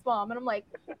Dustin's mom. And I'm like,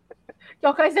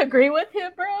 y'all guys agree with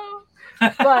him, bro?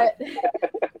 But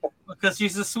because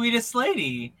she's the sweetest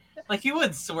lady. Like, you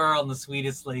wouldn't swear on the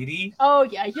sweetest lady. Oh,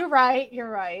 yeah, you're right.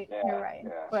 Yeah.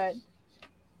 But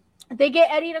they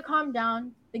get Eddie to calm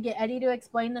down. They get Eddie to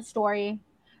explain the story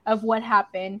of what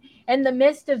happened. In the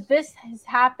midst of this is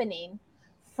happening,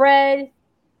 Fred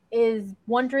is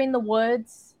wandering the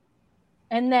woods,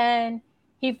 and then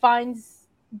he finds,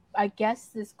 I guess,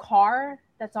 this car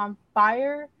that's on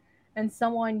fire and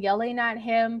someone yelling at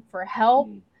him for help.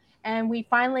 And we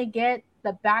finally get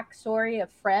the backstory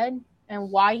of Fred and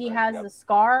why he has the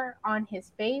scar on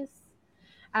his face.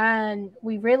 And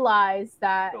we realize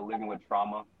that still living with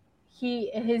trauma.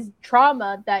 His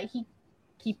trauma that he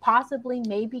he possibly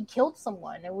maybe killed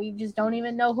someone, and we just don't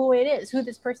even know who it is, who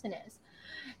this person is.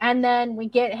 And then we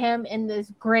get him in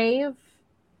this grave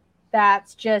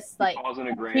that's just like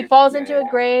he falls into a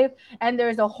grave, and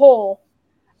there's a hole.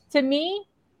 To me,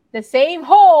 the same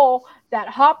hole that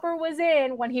Hopper was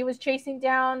in when he was chasing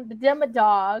down the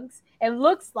Demodogs. It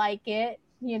looks like it,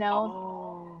 you know.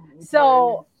 Oh, okay.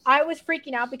 So I was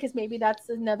freaking out because maybe that's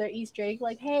another Easter egg.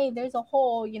 Like, hey, there's a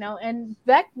hole, you know. And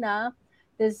Vecna,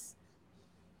 this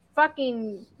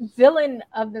fucking villain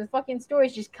of the fucking story,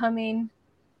 is just coming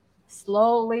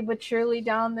slowly but surely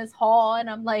down this hall, and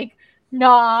I'm like,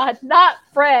 nah, not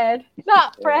Fred,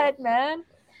 man.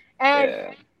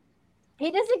 And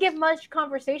he doesn't give much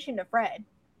conversation to Fred.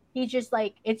 He's just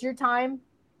like, it's your time.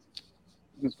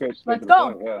 Let's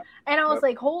go. And I was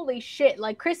like, holy shit.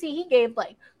 Like, Chrissy, he gave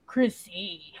like,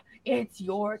 Chrissy, it's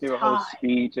your time. Whole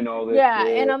speech and all this. Yeah,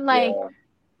 shit. And I'm like,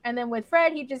 and then with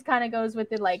Fred, he just kind of goes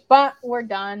with it like, but we're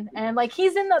done. And like,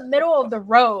 he's in the middle of the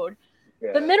road.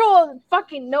 The middle of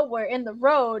fucking nowhere in the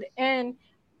road, and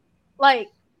like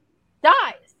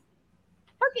dies.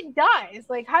 Fucking dies.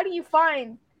 Like, how do you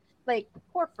find, like,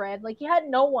 poor Fred? Like, he had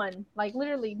no one, like,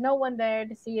 literally no one there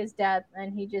to see his death,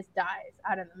 and he just dies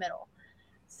out in the middle.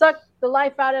 Suck the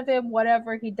life out of him,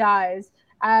 whatever, he dies.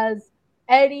 As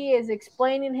Eddie is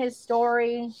explaining his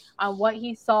story on what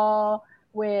he saw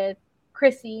with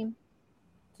Chrissy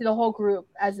to the whole group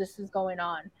as this is going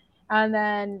on. And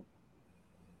then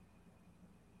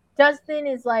Dustin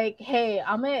is like, hey,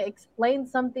 I'm going to explain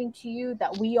something to you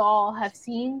that we all have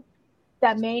seen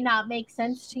that may not make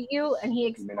sense to you. And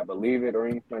he may not believe it or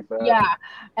anything like that.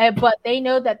 Yeah, but they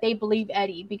know that they believe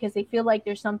Eddie because they feel like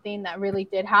there's something that really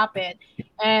did happen.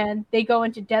 And they go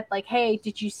into depth like, hey,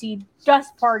 did you see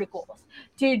dust particles?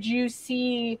 Did you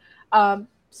see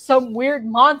some weird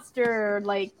monster?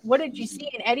 Like, what did you see?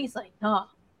 And Eddie's like, nah,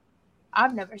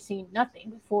 I've never seen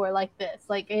nothing before like this.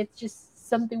 Like, it's just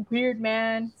something weird,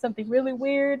 man. Something really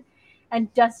weird.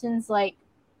 And Dustin's like,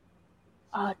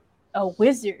 a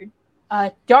wizard.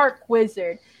 A dark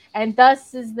wizard. And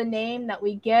thus is the name that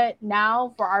we get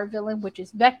now for our villain, which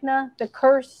is Vecna, the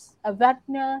curse of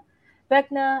Vecna.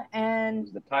 Vecna, and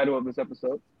the title of this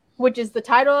episode. Which is the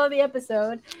title of the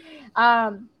episode.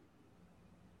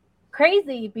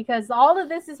 Crazy, because all of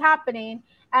this is happening.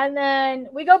 And then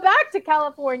we go back to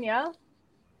California.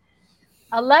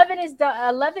 11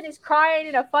 is crying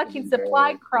in a fucking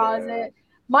supply closet. Yeah.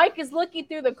 Mike is looking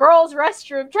through the girls'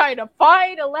 restroom trying to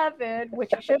find 11,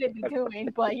 which he shouldn't be doing,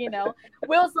 but you know.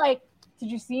 Will's like,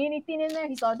 did you see anything in there?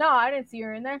 He's like, no, I didn't see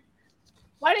her in there.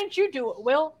 Why didn't you do it,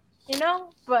 Will? You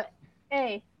know? But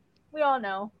hey, we all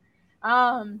know.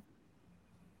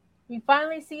 We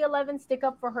finally see 11 stick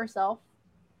up for herself.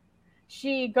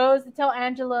 She goes to tell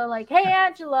Angela, like, hey,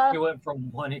 Angela. She went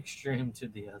from one extreme to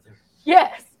the other.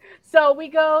 Yes. So we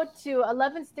go to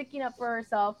 11 sticking up for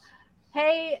herself.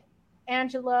 Hey,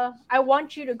 Angela, I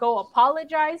want you to go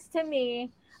apologize to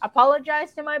me,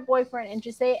 apologize to my boyfriend, and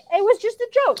just say, it was just a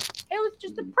joke. It was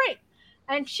just a prank.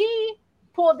 And she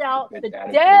pulled out the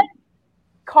dead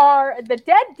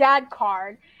dad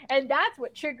card, and that's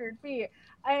what triggered me.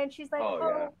 And she's like,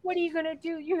 what are you going to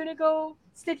do? You're going to go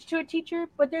stitch to a teacher,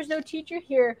 but there's no teacher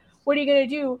here. What are you going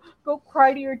to do? Go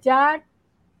cry to your dad?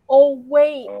 Oh,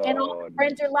 wait. And all my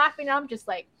friends are laughing. I'm just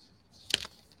like,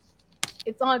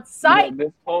 it's on site.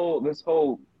 You know, this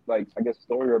whole like, I guess,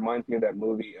 story reminds me of that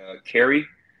movie, Carrie.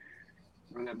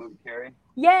 Remember that movie, Carrie?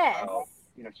 Yes.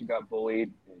 You know, she got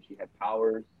bullied and she had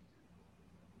powers,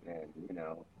 and you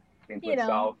know, things went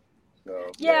south. So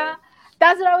yeah,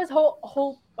 that's what I was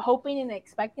hoping and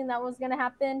expecting that was gonna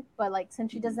happen. But like,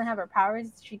 since she doesn't have her powers,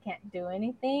 she can't do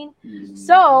anything. Mm-hmm.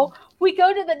 So we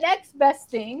go to the next best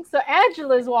thing. So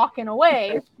Angela's walking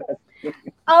away.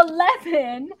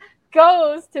 11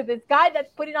 goes to this guy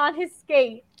that's putting on his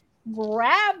skate,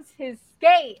 grabs his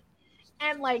skate,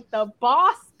 and like the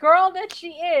boss girl that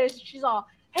she is, she's all,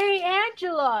 hey,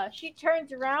 Angela. She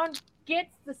turns around,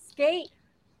 gets the skate,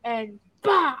 and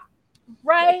bah,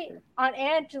 right on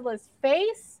Angela's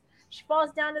face. She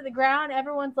falls down to the ground.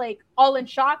 Everyone's like all in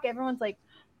shock. Everyone's like,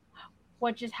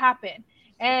 what just happened?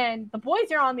 And the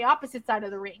boys are on the opposite side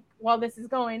of the ring while this is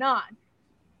going on.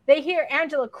 They hear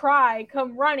Angela cry,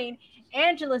 come running.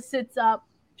 Angela sits up.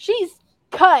 She's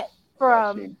cut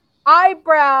from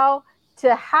eyebrow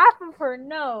to half of her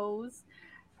nose,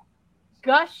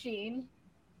 gushing.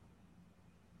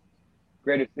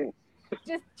 Greatest scene.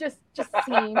 Just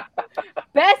scene.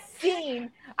 Best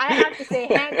scene. I have to say,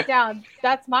 hands down,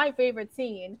 that's my favorite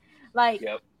scene. Like,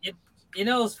 you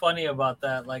know what's funny about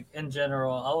that? Like, in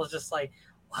general, I was just like,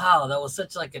 wow, that was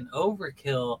such like an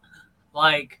overkill.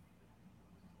 Like,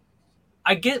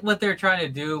 I get what they're trying to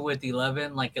do with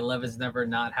 11. Like 11's never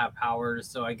not have powers,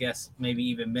 so I guess maybe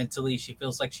even mentally she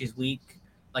feels like she's weak,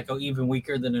 like even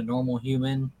weaker than a normal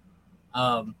human.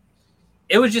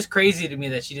 It was just crazy to me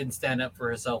that she didn't stand up for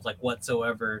herself like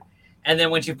whatsoever. And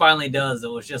then when she finally does, it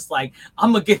was just like,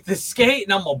 I'm gonna get this skate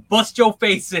and I'm gonna bust your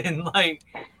face in. Like,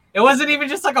 it wasn't even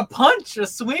just like a punch, a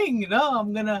swing. No,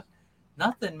 I'm gonna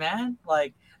nothing, man.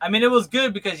 Like, I mean, it was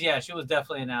good because yeah, she was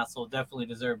definitely an asshole. Definitely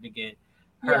deserved to get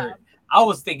hurt. Yeah. I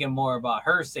was thinking more about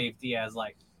her safety as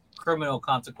like criminal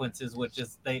consequences, which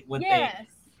is they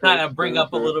kind of bring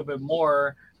up a little bit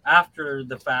more after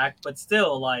the fact. But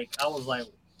still, like, I was like,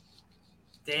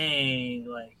 dang,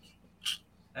 like.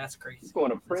 That's crazy. She's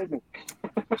going to prison.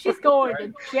 She's going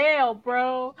to jail,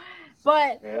 bro.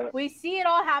 But we see it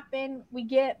all happen. We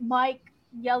get Mike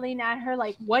yelling at her,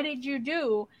 like, what did you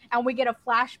do? And we get a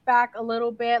flashback a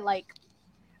little bit, like,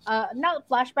 not a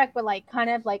flashback, but like kind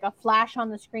of like a flash on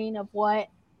the screen of what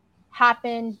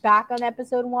happened back on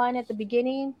episode 1 at the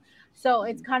beginning. So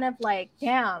it's kind of like,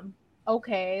 damn,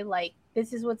 okay, like,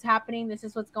 this is what's happening. This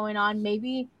is what's going on.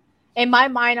 Maybe, in my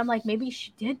mind, I'm like, maybe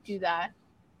she did do that.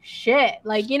 Shit,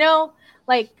 like, you know,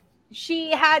 like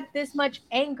she had this much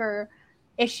anger.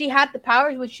 If she had the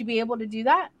powers, would she be able to do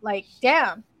that? Like,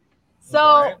 damn.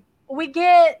 So we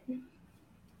get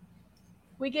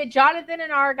Jonathan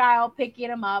and Argyle picking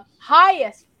him up high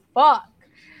as fuck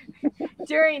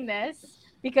during this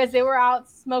because they were out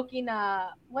smoking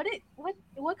what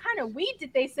kind of weed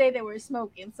did they say they were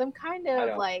smoking? Some kind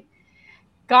of like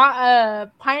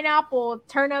pineapple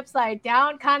turned upside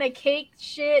down kind of cake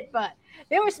shit, but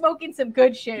they were smoking some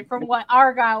good shit from what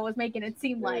Argyle was making it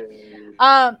seem like.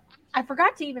 I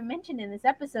forgot to even mention in this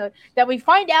episode that we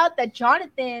find out that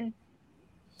Jonathan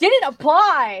didn't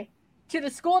apply to the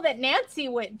school that Nancy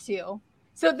went to.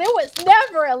 So there was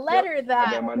never a letter that...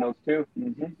 I got my notes too.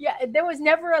 Mm-hmm. Yeah, there was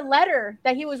never a letter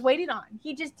that he was waiting on.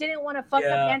 He just didn't want to fuck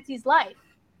up Nancy's life.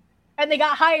 And they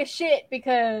got high as shit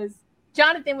because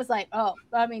Jonathan was like,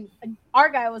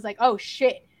 Argyle was like, oh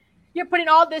shit. You're putting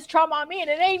all this trauma on me, and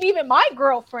it ain't even my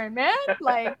girlfriend, man.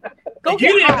 Like, go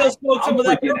get high. Go smoke some of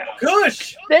that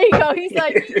kush. There you go. He's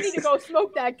like, you need to go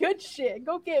smoke that good shit.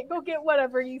 Go get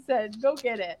whatever he said. Go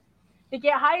get it. They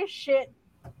get high as shit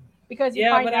because you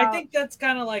find out. I think that's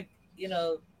kind of like, you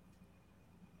know,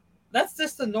 that's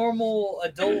just the normal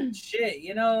adult shit,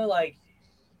 you know, like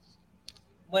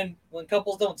when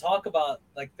couples don't talk about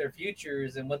like their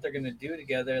futures and what they're gonna do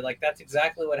together, like that's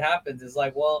exactly what happens. Is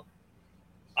like, well,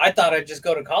 I thought I'd just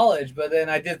go to college, but then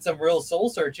I did some real soul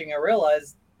searching. I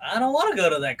realized I don't want to go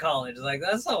to that college. Like,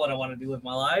 that's not what I want to do with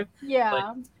my life.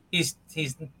 Yeah. But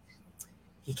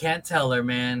he can't tell her,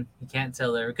 man. He can't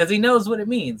tell her because he knows what it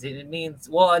means. It means,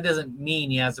 well, it doesn't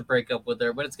mean he has to break up with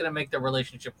her, but it's going to make the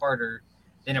relationship harder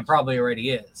than it probably already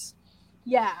is.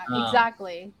 Yeah,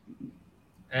 exactly.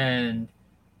 And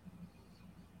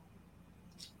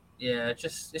yeah, it's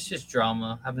just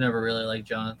drama. I've never really liked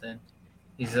Jonathan.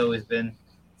 He's always been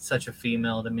such a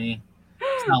female to me.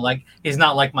 He's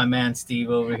not like my man Steve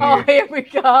over here. Oh, here we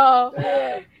go.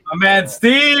 My man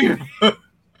Steve.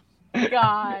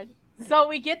 God. So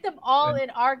we get them all in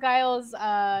Argyle's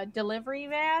delivery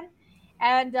van,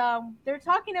 and they're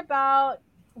talking about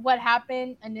what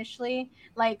happened initially.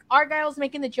 Like, Argyle's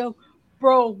making the joke,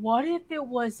 bro, what if it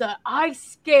was an ice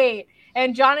skate?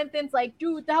 And Jonathan's like,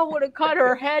 dude, that would have cut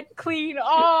her head clean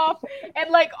off. And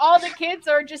like all the kids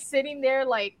are just sitting there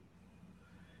like,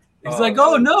 he's like,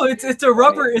 oh no, it's a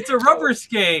rubber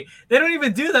skate. They don't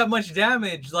even do that much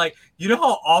damage. Like, you know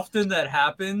how often that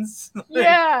happens? Like,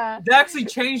 yeah. They actually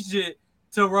changed it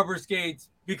to rubber skates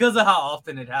because of how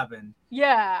often it happened.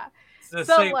 Yeah. To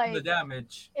save like, the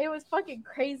damage. It was fucking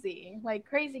crazy. Like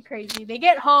crazy. They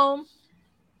get home.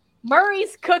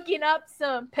 Murray's cooking up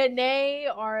some penne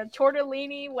or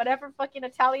tortellini, whatever fucking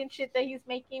Italian shit that he's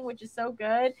making, which is so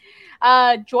good.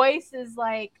 Joyce is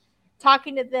like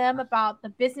talking to them about the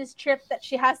business trip that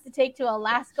she has to take to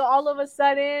Alaska all of a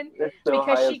sudden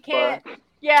because she can't. Fun.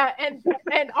 Yeah,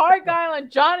 and Argyle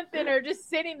and Jonathan are just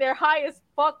sitting there high as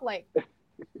fuck, like.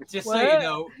 Just what? So you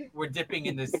know, we're dipping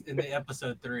in the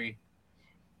episode 3.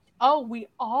 Oh, we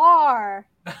are.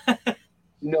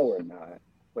 No, we're not.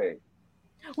 Wait.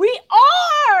 We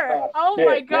are! Oh shit,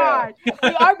 my God. Yeah. We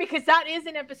are because that is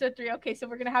in episode 3. Okay, so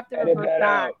we're going to have to revert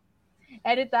back.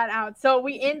 Edit that out. So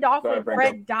we end off with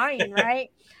Brett dying,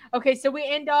 right? Okay, so we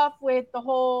end off with the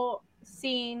whole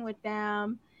scene with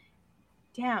them.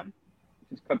 Damn.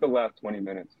 Just cut the last 20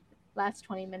 minutes. Last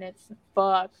 20 minutes.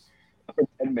 Fuck. Or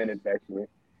 10 minutes, actually.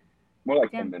 More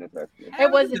like 10 minutes, actually. It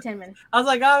was a 10 minutes. I was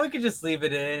like, we could just leave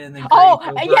it in. And then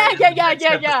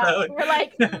yeah. We're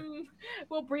like,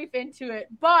 we'll brief into it.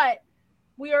 But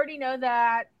we already know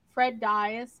that Fred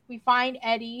dies. We find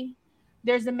Eddie.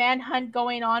 There's a manhunt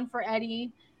going on for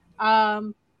Eddie,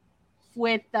 um,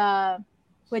 with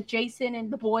Jason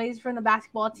and the boys from the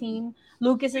basketball team.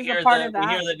 Lucas is a part of that.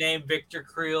 We hear the name Victor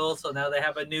Creel, so now they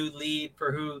have a new lead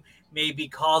for who may be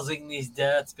causing these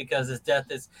deaths, because his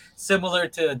death is similar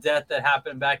to a death that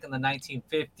happened back in the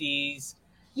 1950s.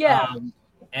 Yeah.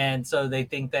 And so they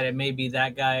think that it may be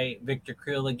that guy, Victor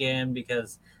Creel, again,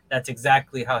 because that's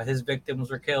exactly how his victims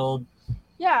were killed.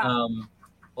 Yeah.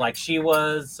 Like she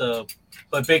was. So,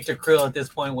 but Victor Creel at this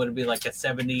point would be like a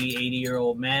 70,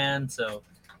 80-year-old man. So,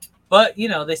 but, you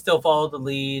know, they still follow the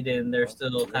lead and they're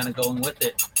still kind of going with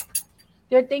it.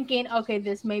 They're thinking, okay,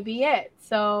 this may be it.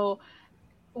 So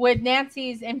with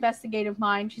Nancy's investigative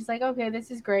mind, she's like, okay,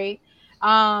 this is great.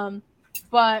 But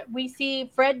we see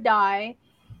Fred die,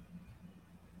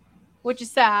 which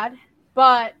is sad.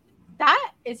 But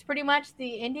that is pretty much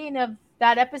the ending of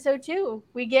that episode 2.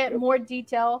 We get more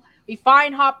detail. We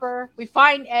find Hopper. We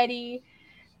find Eddie.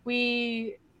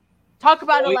 We talk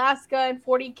about Alaska and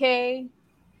 40K.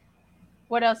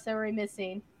 What else are we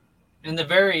missing? In the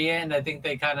very end, I think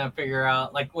they kind of figure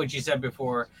out, like what you said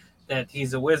before, that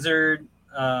he's a wizard.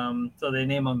 So they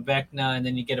name him Vecna, and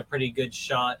then you get a pretty good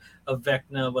shot of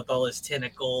Vecna with all his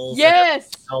tentacles.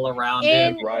 Yes, all around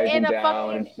him, rising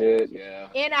down and shit. Yeah,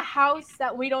 in a house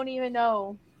that we don't even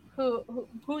know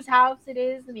whose house it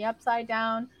is, in the Upside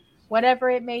Down, whatever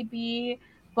it may be.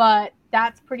 But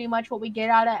that's pretty much what we get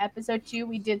out of episode 2.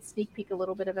 We did sneak peek a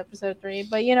little bit of episode 3,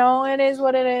 but you know, it is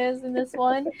what it is in this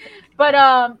one.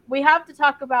 But we have to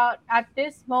talk about, at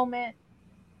this moment,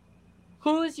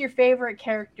 who's your favorite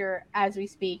character as we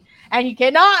speak. And you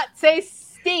cannot say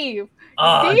Steve.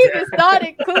 Steve is not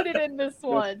included in this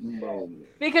one.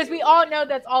 Because we all know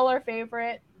that's all our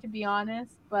favorite, to be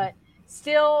honest. But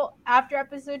still, after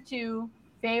episode 2,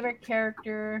 favorite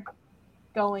character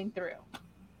going through.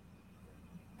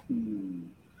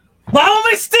 Follow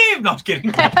me, Steve! No, I'm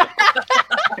kidding.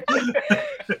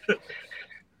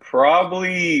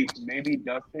 Probably maybe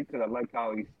Dustin, because I like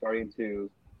how he's starting to,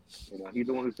 you know, he's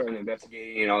the one who's starting to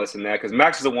investigate and all this and that. Because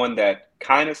Max is the one that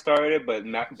kind of started it, but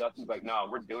Dustin's like, no,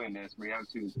 we're doing this. We have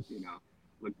to, you know.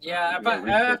 I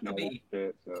have to be.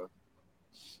 Shit, so.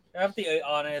 I have to be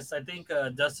honest. I think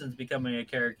Dustin's becoming a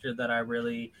character that I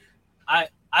really,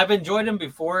 I've enjoyed him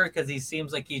before because he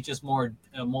seems like he's just more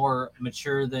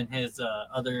mature than his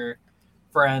other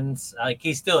friends. Like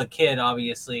he's still a kid,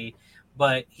 obviously,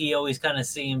 but he always kind of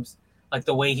seems like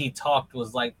the way he talked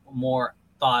was like more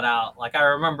thought out. Like I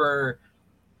remember,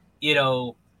 you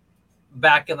know,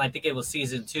 back in, I think it was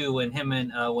season 2 when him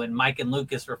and when Mike and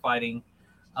Lucas were fighting,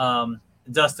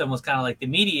 Dustin was kind of like the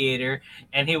mediator,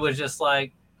 and he was just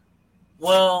like,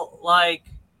 well, like,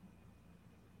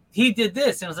 he did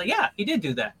this. And I was like, yeah, he did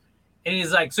do that. And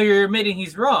he's like, so you're admitting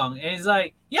he's wrong? And he's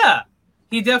like, yeah,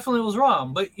 he definitely was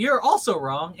wrong, but you're also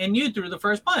wrong, and you threw the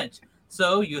first punch.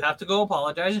 So you have to go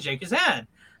apologize and shake his hand.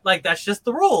 Like, that's just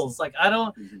the rules. Like,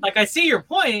 I see your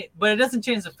point, but it doesn't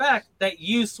change the fact that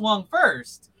you swung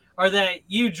first or that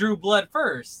you drew blood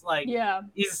first. Like, yeah,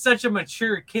 he's such a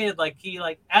mature kid. Like, he,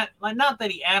 not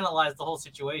that he analyzed the whole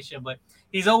situation, but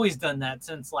he's always done that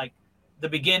since, like, the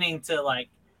beginning to, like,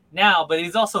 now. But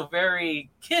he's also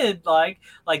very kid-like,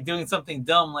 like doing something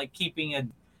dumb, like keeping a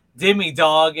demi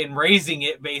dog and raising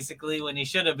it, basically, when he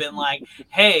should have been like,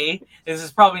 hey, this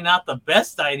is probably not the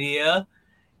best idea.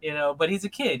 You know, but he's a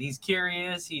kid. He's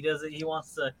curious. He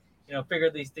wants to, you know, figure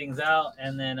these things out.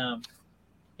 And then,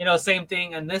 you know, same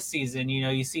thing in this season. You know,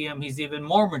 you see him, he's even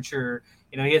more mature.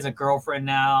 You know, he has a girlfriend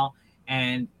now.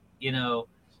 And, you know,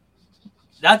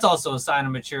 that's also a sign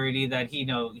of maturity that, you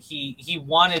know, he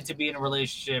wanted to be in a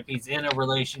relationship. He's in a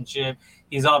relationship.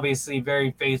 He's obviously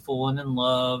very faithful and in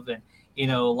love and, you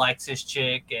know, likes his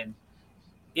chick. And,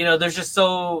 you know,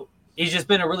 he's just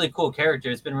been a really cool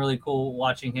character. It's been really cool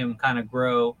watching him kind of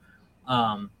grow.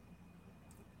 And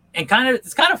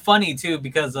it's kind of funny too,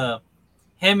 because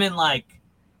him and like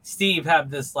Steve have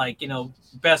this, like, you know,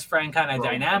 best friend kind of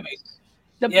dynamic.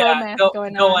 The bromance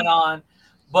going on.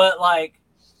 But like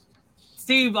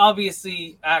Steve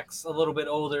obviously acts a little bit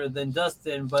older than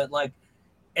Dustin, but like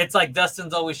it's like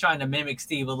Dustin's always trying to mimic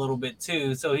Steve a little bit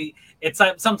too. So it's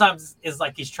like sometimes it's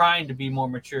like he's trying to be more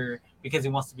mature because he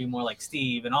wants to be more like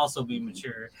Steve and also be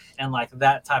mature and like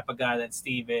that type of guy that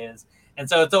Steve is. And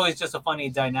so it's always just a funny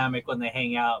dynamic when they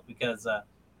hang out, because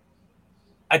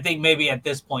I think maybe at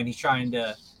this point he's trying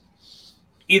to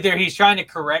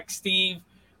correct Steve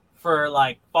for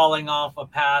like falling off a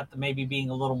path, maybe being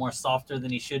a little more softer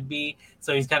than he should be.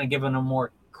 So he's kind of giving him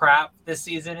more crap this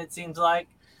season, it seems like.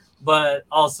 But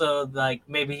also, like,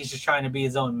 maybe he's just trying to be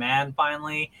his own man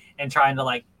finally and trying to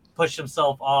like push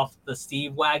himself off the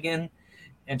Steve wagon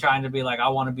and trying to be like, I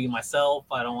want to be myself.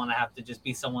 I don't want to have to just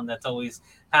be someone that's always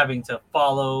having to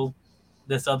follow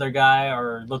this other guy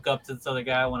or look up to this other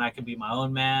guy when I could be my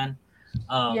own man.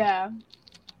 Yeah.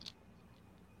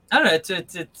 I don't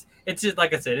know. It's just,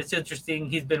 like I said, it's interesting.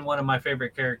 He's been one of my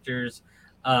favorite characters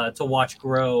to watch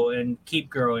grow and keep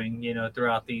growing,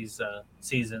 throughout these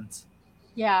seasons.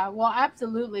 Yeah, well,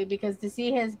 absolutely, because to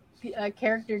see his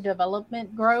character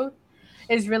development growth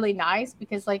is really nice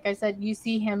because, like I said, you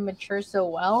see him mature so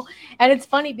well. And it's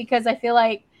funny because I feel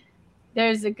like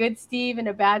there's a good Steve and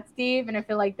a bad Steve, and I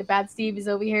feel like the bad Steve is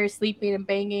over here sleeping and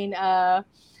banging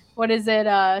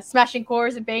smashing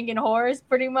cores and banging whores,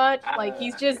 pretty much. Like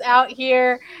he's just out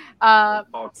here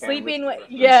sleeping with,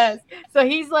 yes. So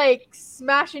he's like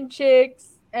smashing chicks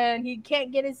and he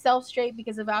can't get himself straight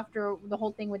because of after the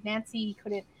whole thing with Nancy,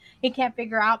 he can't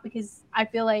figure out because I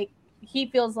feel like he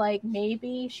feels like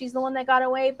maybe she's the one that got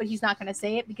away, but he's not going to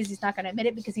say it because he's not going to admit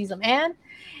it because he's a man.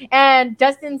 And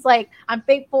Dustin's like, I'm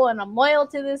faithful and I'm loyal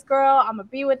to this girl. I'm going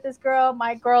to be with this girl.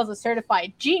 My girl's a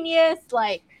certified genius.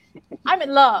 Like, I'm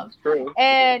in love.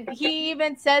 And he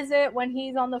even says it when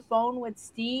he's on the phone with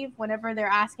Steve, whenever they're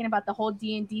asking about the whole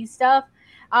D&D stuff.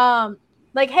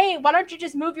 Like, hey, why don't you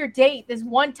just move your date this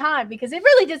one time? Because it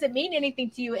really doesn't mean anything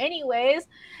to you anyways.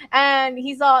 And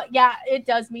he's all, yeah, it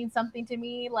does mean something to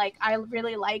me. Like, I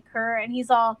really like her. And he's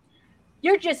all,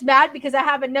 you're just mad because I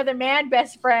have another man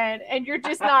best friend and you're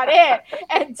just not it.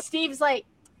 And Steve's like,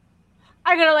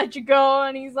 I'm going to let you go.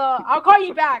 And he's I'll call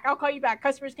you back.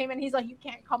 Customers came in. He's like, you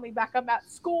can't call me back. I'm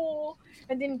at school.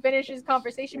 And didn't finish his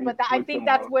conversation. But I think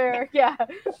that's where, yeah.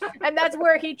 And that's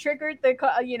where he triggered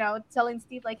the, telling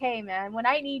Steve, like, hey, man, when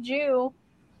I need you,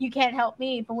 you can't help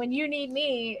me. But when you need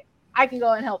me, I can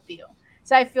go and help you.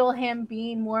 So I feel him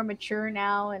being more mature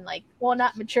now and like, well,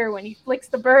 not mature when he flicks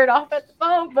the bird off at the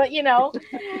phone, but,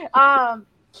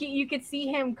 you could see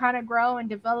him kind of grow and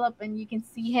develop, and you can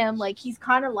see him like he's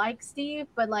kind of like Steve,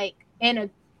 but like in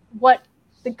what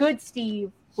the good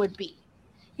Steve would be.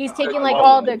 He's taking like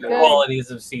all the good qualities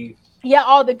of Steve. Yeah,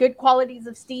 all the good qualities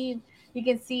of Steve you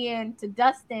can see into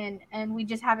Dustin, and we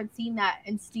just haven't seen that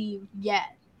in Steve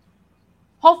yet.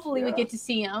 Hopefully, we get to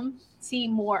see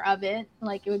more of it.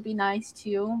 Like, it would be nice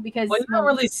too, because you don't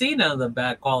really see none of the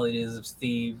bad qualities of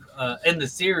Steve in the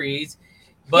series.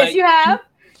 But yes, you have.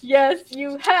 Yes,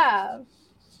 you have.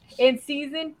 In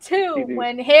season 2,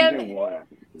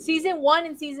 season 1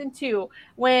 and season 2,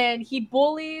 when he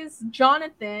bullies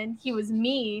Jonathan, he was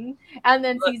mean, and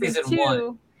then season 2.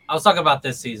 1. I was talking about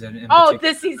this season.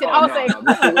 This season. I was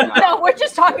like, no, we're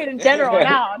just talking in general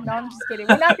now. No, I'm just kidding.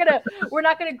 We're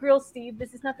not gonna grill Steve.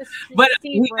 This is not the. But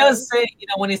Steve he does say,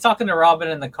 when he's talking to Robin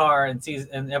in the car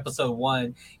in episode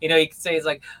 1, he can say, it's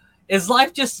like, is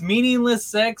life just meaningless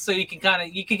sex? So you can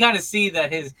kind of see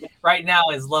that his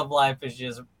love life is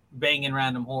just banging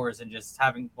random whores and just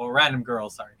random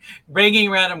girls, banging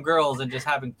random girls and just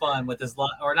having fun with his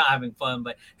life, or not having fun,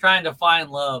 but trying to find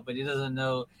love, but he doesn't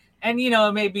know. And,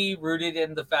 it may be rooted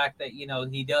in the fact that,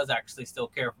 he does actually still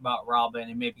care about Robin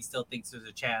and maybe still thinks there's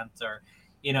a chance, or,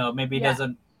 maybe he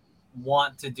doesn't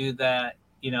want to do that,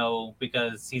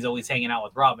 because he's always hanging out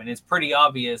with Robin. It's pretty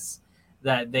obvious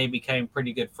that they became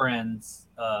pretty good friends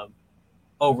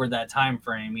over that time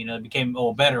frame. Became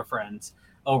better friends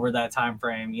over that time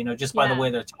frame. Just by the way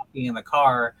they're talking in the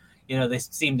car, they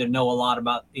seem to know a lot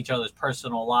about each other's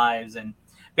personal lives, and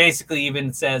basically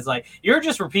even says like, "You're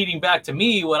just repeating back to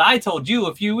me what I told you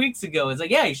a few weeks ago." It's like,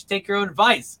 yeah, you should take your own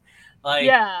advice. Like,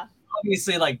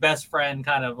 obviously, like best friend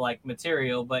kind of like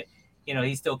material, but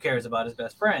he still cares about his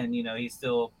best friend. He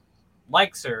still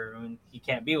likes her, and he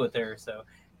can't be with her, so.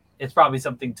 It's probably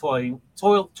something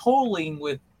tolling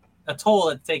with a toll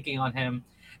it's taking on him.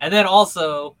 And then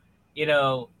also,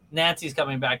 Nancy's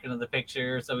coming back into the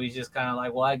picture. So he's just kind of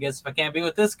like, well, I guess if I can't be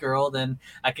with this girl, then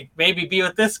I could maybe be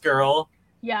with this girl.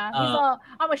 Yeah. He's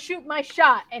I'm going to shoot my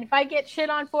shot. And if I get shit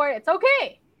on for it, it's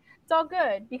okay. It's all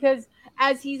good. Because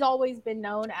as he's always been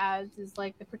known as is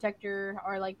like the protector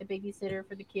or like the babysitter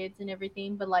for the kids and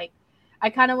everything. But like,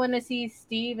 I kind of want to see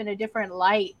Steve in a different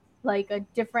light. Like a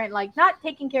different, like not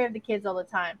taking care of the kids all the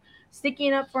time,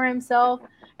 sticking up for himself.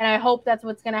 And I hope that's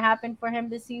what's going to happen for him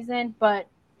this season. But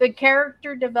the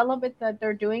character development that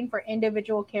they're doing for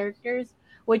individual characters,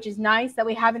 which is nice that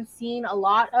we haven't seen a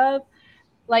lot of.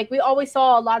 Like we always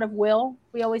saw a lot of Will,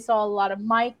 we always saw a lot of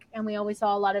Mike, and we always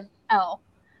saw a lot of Elle.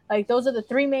 Like those are the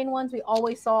 3 main ones we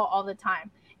always saw all the time.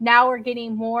 Now we're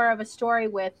getting more of a story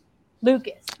with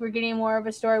Lucas. We're getting more of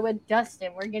a story with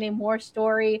Dustin. We're getting more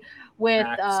story with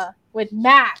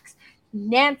Max,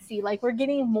 Nancy. Like we're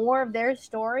getting more of their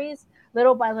stories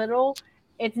little by little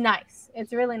it's nice.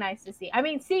 It's really nice to see. I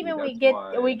mean, Steven,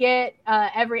 That's we get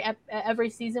every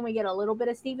season we get a little bit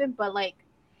of Steven, but like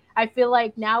I feel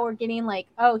like now we're getting like,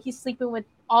 oh, he's sleeping with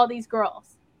all these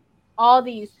girls, all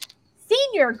these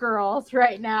senior girls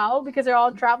right now because they're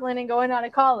all traveling and going out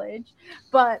of college.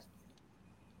 But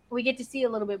we get to see a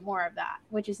little bit more of that,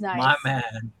 which is nice. My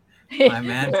man. My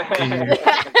man.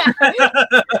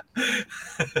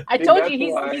 I told you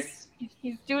he's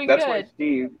doing that's good. Why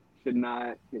Steve should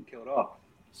not get killed off.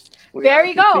 There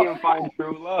you go. See him find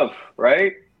true love,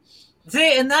 right?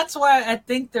 See, and that's why I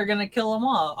think they're gonna kill him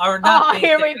off, or not.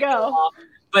 Here we go. Off,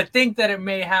 but think that it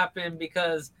may happen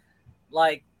because,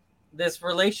 like, this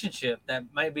relationship that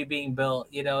might be being built.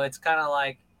 You know, it's kind of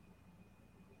like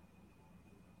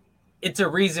it's a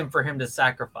reason for him to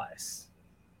sacrifice.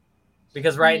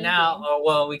 Because right now,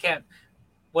 we can't.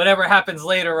 Whatever happens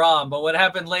later on, but what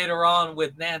happened later on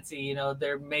with Nancy, you know,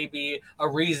 there may be a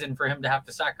reason for him to have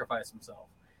to sacrifice himself.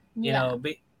 You know,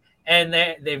 and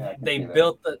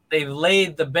they've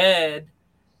laid the bed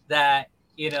that,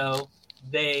 you know,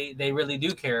 they really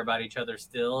do care about each other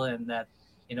still, and that,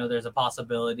 you know, there's a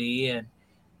possibility, and,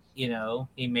 you know,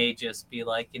 he may just be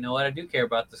like, you know what, I do care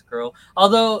about this girl.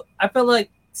 Although I feel like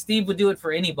Steve would do it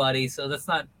for anybody, so that's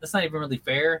not even really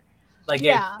fair. Like,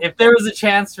 if there was a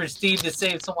chance for Steve to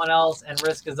save someone else and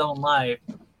risk his own life,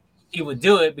 he would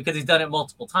do it because he's done it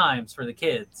multiple times for the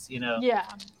kids, you know? Yeah.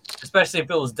 Especially if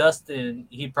it was Dustin,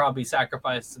 he'd probably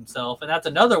sacrifice himself. And that's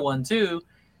another one, too.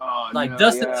 Oh, like, no,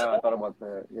 Dustin's, I thought about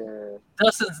that, yeah.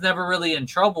 Dustin's never really in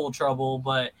trouble,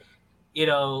 but, you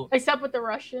know... Except with the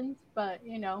Russians, but,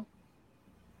 you know.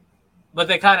 But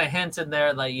they kind of hint in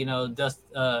there, like, you know,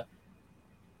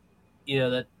 you know,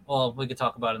 that... Well, we could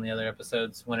talk about it in the other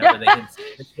episodes whenever they hint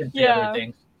to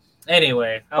everything.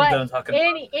 Anyway, I'm done talking.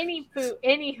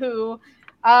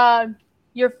 Anywho,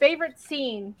 your favorite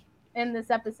scene in this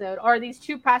episode, or these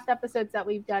two past episodes that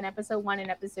we've done, episode 1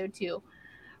 and episode 2.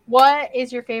 What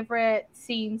is your favorite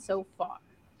scene so far?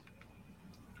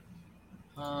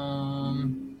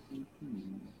 You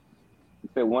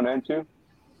say 1 and 2?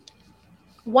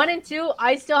 1 and 2,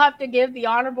 I still have to give the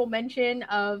honorable mention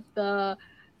of the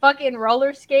fucking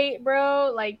roller skate,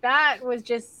 bro. Like, that was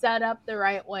just set up the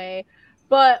right way.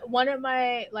 But one of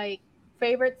my, like,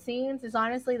 favorite scenes is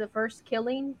honestly the first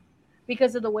killing,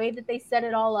 because of the way that they set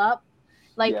it all up.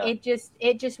 Like, it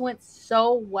just went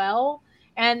so well.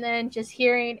 And then just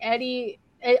hearing Eddie,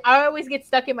 I always get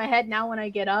stuck in my head now when I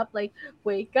get up, like,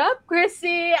 wake up,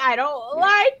 Chrissy, I don't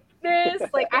like this.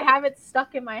 Like, I have it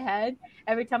stuck in my head.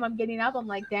 Every time I'm getting up, I'm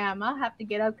like, damn, I'll have to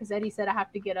get up because Eddie said I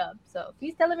have to get up. So if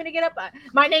he's telling me to get up,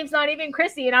 my name's not even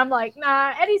Chrissy. And I'm like,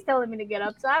 nah, Eddie's telling me to get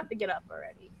up, so I have to get up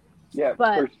already. Yeah,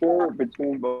 but for sure,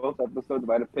 between both episodes, if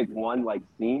I had to pick one, like,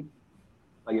 scene,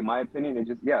 like, in my opinion, it's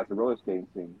a roller skating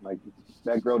scene. Like,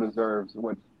 that girl deserves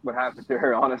what happened to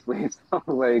her, honestly. So,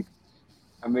 like,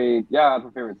 I mean, yeah, that's my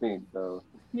favorite scene, so.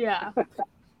 Yeah.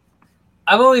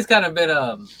 I've always kind of been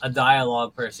a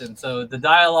dialogue person. So the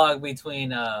dialogue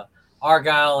between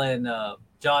Argyle and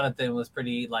Jonathan was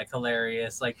pretty, like,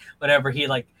 hilarious. Like, whenever he's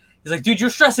like, dude, you're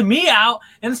stressing me out,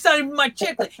 and it's not even my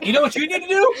chick. Like, you know what you need to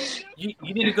do?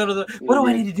 You need to go to the. What do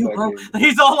I need to do, bro?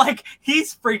 He's all like,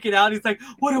 he's freaking out. He's like,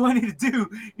 what do I need to do?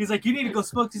 He's like, you need to go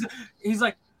smoke. He's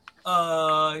like,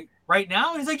 right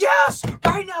now? He's like, yes,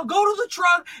 right now. Go to the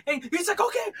truck. And he's like,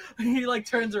 okay. And he, like,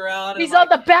 turns around. He's on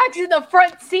the back to the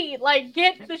front seat. Like,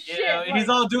 get the shit. Know, and he's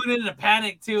all doing it in a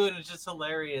panic, too, and it's just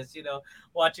hilarious, you know.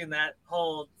 Watching that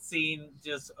whole scene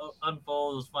just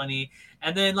unfold was funny.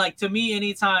 And then, like, to me,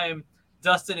 anytime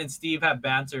Dustin and Steve have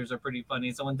banters are pretty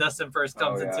funny. So when Dustin first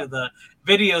comes into the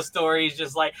video store, he's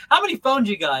just like, how many phones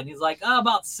you got? And he's like,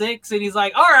 about 6. And he's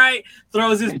like, all right.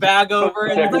 Throws his bag over.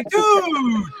 And he's like,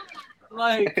 dude.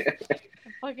 Like,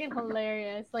 fucking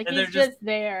hilarious. Like, he's just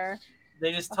there.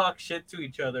 They just talk shit to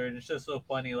each other. And it's just so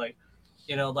funny. Like,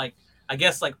 you know, like, I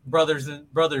guess like brothers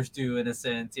do in a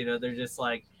sense. You know, they're just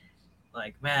like,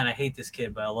 man, I hate this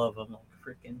kid, but I love him.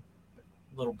 Freaking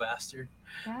little bastard.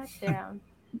 God damn.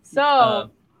 So,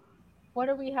 what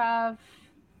do we have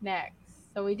next?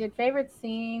 So we did favorite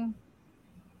scene,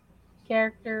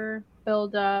 character,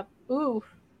 build up. Oof.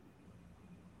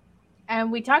 And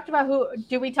we talked about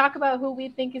who we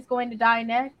think is going to die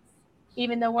next,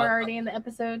 even though we're already in the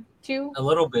episode 2? A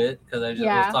little bit, because I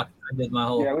did my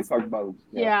whole we talked about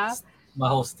my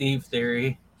whole Steve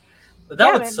theory. But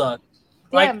that would suck.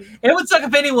 Damn. Like, it would suck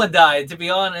if anyone died, to be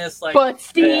honest. Like, but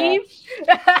Steve,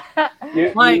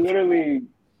 you literally,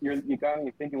 you got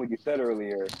me thinking what you said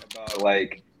earlier about,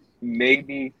 like,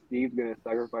 maybe Steve's gonna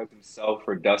sacrifice himself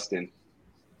for Dustin.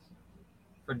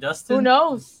 For Dustin? Who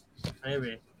knows?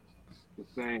 Maybe. The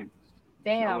same.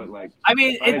 Damn. Like, I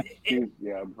mean,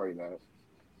 yeah, I'm probably not.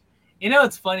 You know,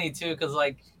 it's funny too, because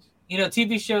like, you know,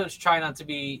 TV shows try not to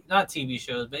be, not TV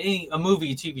shows, but a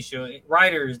movie, TV show,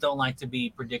 writers don't like to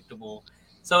be predictable.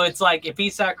 So it's like if he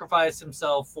sacrificed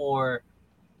himself for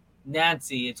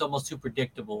Nancy, it's almost too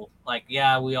predictable. Like,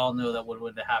 yeah, we all know that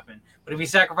would have happened. But if he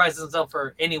sacrifices himself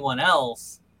for anyone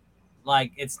else,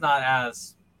 like, it's not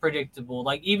as predictable.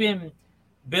 Like, even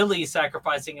Billy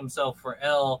sacrificing himself for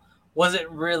Elle wasn't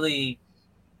really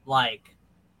like,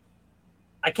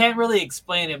 I can't really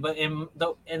explain it, but in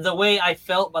the way I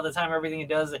felt by the time everything he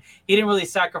does, he didn't really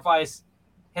sacrifice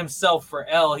himself for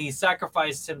Elle. He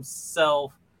sacrificed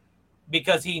himself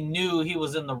because he knew he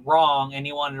was in the wrong and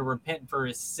he wanted to repent for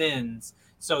his sins.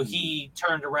 So he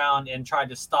turned around and tried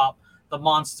to stop the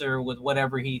monster with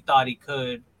whatever he thought he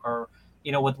could, or,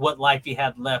 you know, with what life he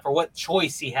had left, or what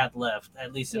choice he had left,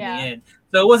 at least in the end.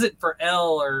 So it wasn't for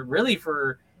Elle, or really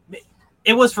for,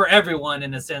 it was for everyone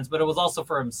in a sense, but it was also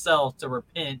for himself to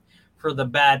repent for the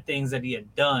bad things that he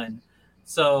had done.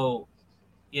 So,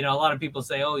 you know, a lot of people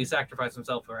say, oh, he sacrificed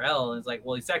himself for Elle. And it's like,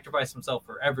 well, he sacrificed himself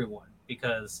for everyone,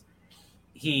 because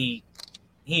he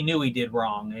knew he did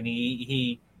wrong, and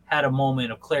he had a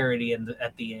moment of clarity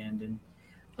at the end.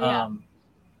 And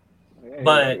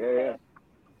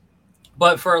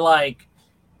but for like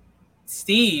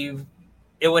Steve,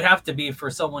 it would have to be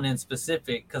for someone in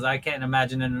specific, because I can't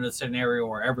imagine in a scenario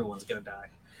where everyone's gonna die.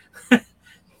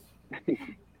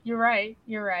 You're right.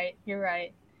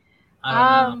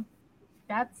 I don't know.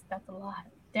 That's a lot.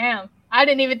 Damn. I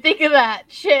didn't even think of that.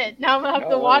 Shit. Now I'm gonna have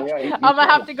to watch. I'm gonna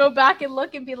have to go back and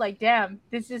look and be like, damn,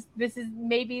 this is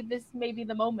maybe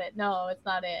the moment. No, it's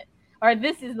not it. Or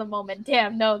this is the moment.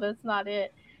 Damn, no, that's not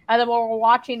it. And then when we're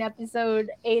watching episode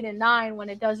 8 and 9, when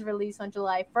it does release on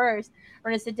July 1st,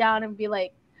 we're gonna sit down and be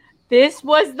like, this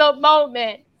was the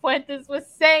moment Fuentes was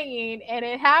saying, and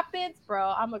it happens,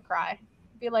 bro. I'm gonna cry.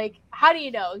 Be like, how do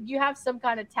you know? You have some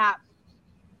kind of tap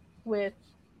with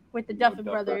the Duffin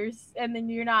brothers, and then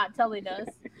you're not telling us.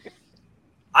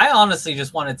 I honestly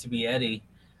just want it to be Eddie.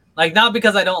 Like, not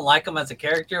because I don't like him as a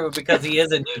character, but because he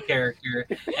is a new character.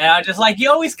 And I just like, you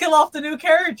always kill off the new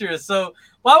characters. So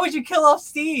why would you kill off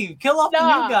Steve? Kill off the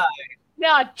new guy.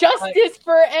 No, justice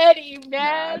for Eddie,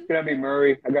 man. It's going to be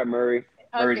Murray. I got Murray.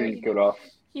 Okay. Murray's going to get killed off.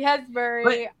 He has Murray.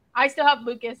 But I still have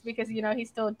Lucas because, you know, he's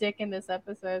still a dick in this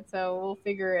episode. So we'll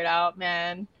figure it out,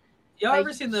 man. Y'all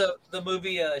ever seen the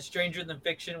movie Stranger Than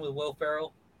Fiction with Will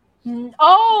Ferrell?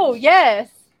 Oh, yes.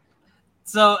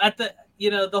 So at the, you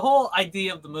know, the whole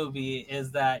idea of the movie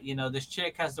is that, you know, this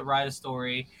chick has to write a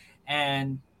story,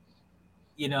 and,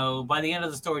 you know, by the end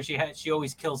of the story, she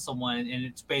always kills someone, and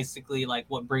it's basically like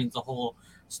what brings the whole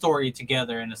story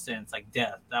together in a sense, like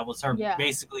death. That was her,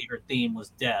 basically her theme was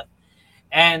death.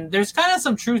 And there's kind of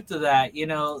some truth to that, you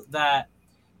know, that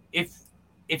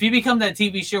if you become that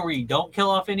TV show where you don't kill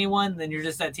off anyone, then you're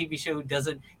just that TV show who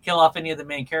doesn't kill off any of the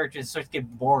main characters. It starts to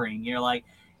get boring. You're like,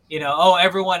 you know, oh,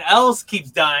 everyone else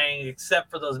keeps dying except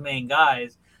for those main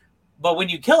guys. But when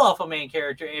you kill off a main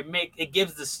character, it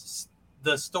gives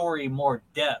the story more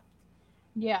depth.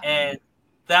 Yeah.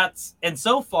 And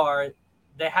so far,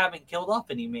 they haven't killed off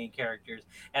any main characters.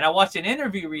 And I watched an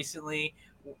interview recently.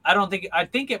 I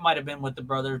think it might have been with the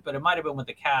brothers, but it might have been with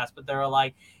the cast. But they're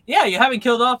like, yeah, you haven't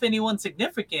killed off anyone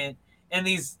significant in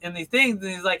these things. And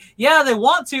he's like, yeah, they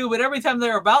want to, but every time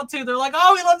they're about to, they're like,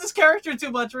 oh, we love this character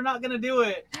too much, we're not gonna do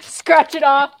it. Scratch it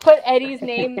off, put Eddie's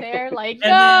name there, like,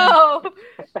 no.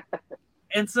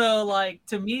 And so, like,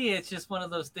 to me, it's just one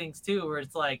of those things too, where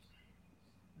it's like,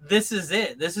 this is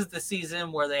it. This is the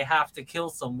season where they have to kill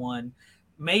someone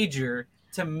major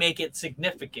to make it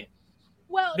significant.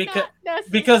 Well,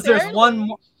 because there's one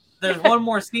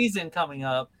more season coming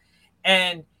up,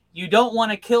 and you don't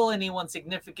want to kill anyone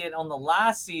significant on the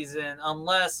last season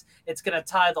unless it's going to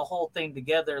tie the whole thing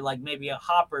together, like maybe a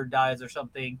Hopper dies or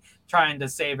something, trying to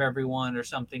save everyone or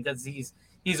something, because he's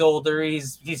older,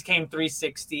 he's came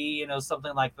 360, you know,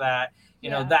 something like that. You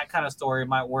know, that kind of story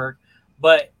might work.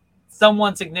 But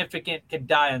someone significant could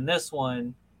die in this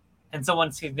one, and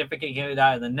someone significant could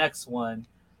die in the next one.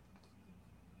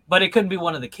 But it couldn't be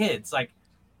one of the kids. Like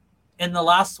in the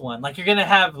last one, like you're going to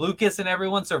have Lucas and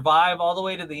everyone survive all the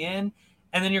way to the end,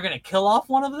 and then you're going to kill off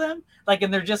one of them? Like,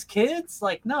 and they're just kids?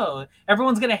 Like, no,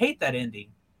 everyone's going to hate that ending.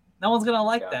 No one's going to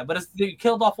like that. But if you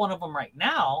killed off one of them right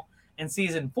now in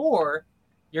season 4,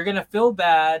 you're going to feel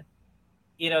bad.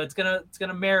 You know, it's going to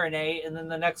marinate, and then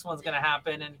the next one's going to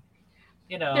happen. And,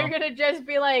 You know, they're gonna just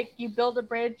be like, you build a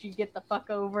bridge, you get the fuck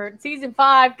over it. Season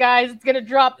 5, guys, it's gonna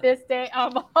drop this day.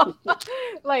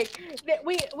 Like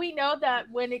we know that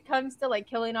when it comes to like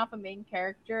killing off a main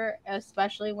character,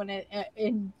 especially when it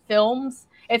in films,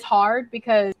 it's hard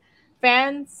because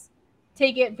fans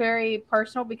take it very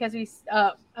personal because we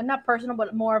not personal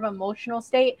but more of an emotional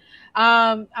state.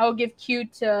 I will give cue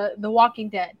to The Walking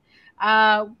Dead.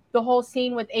 The whole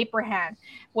scene with Abraham,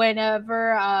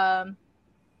 whenever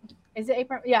is it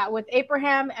Abraham? Yeah, with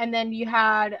Abraham, and then you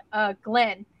had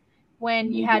Glenn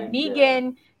when you had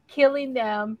Negan killing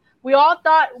them. We all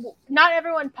thought, not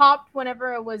everyone popped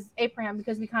whenever it was Abraham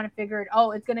because we kind of figured,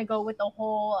 oh, it's gonna go with the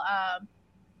whole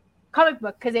comic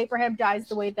book because Abraham dies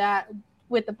the way that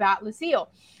with the Bat Lucille.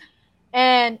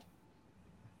 And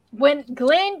when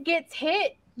Glenn gets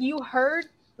hit, you heard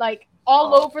like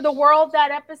all over the world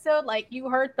that episode, like you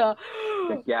heard the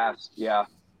gasp, yeah,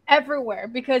 everywhere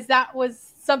because that was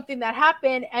something that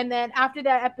happened. And then after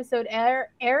that episode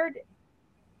aired,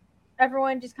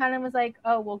 everyone just kind of was like,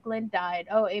 oh, well, Glenn died.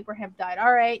 Oh, Abraham died.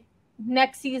 All right,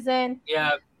 next season,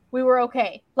 yeah, we were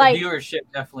okay. Like viewership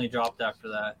definitely dropped after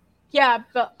that. Yeah,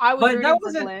 but I was. But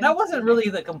that wasn't really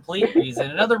the complete reason.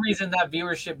 Another reason that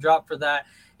viewership dropped for that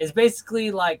is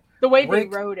basically like the way they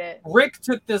wrote it. Rick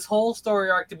took this whole story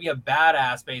arc to be a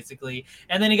badass, basically,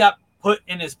 and then he got put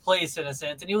in his place in a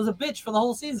sense, and he was a bitch for the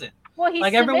whole season. Well, he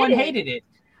like submitted. Everyone hated it.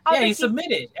 Yeah, he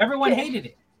submitted. Everyone hated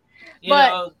it.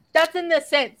 But that's in the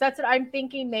sense. That's what I'm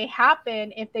thinking may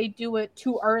happen if they do it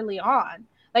too early on.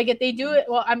 Like if they do it,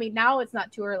 well, I mean, now it's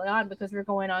not too early on because we're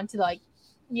going on to like,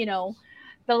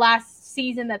 the last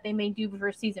season that they may do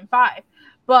for season 5.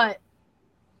 But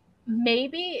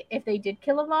maybe if they did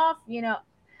kill him off,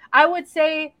 I would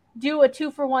say do a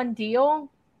 2-for-1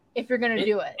 deal if you're gonna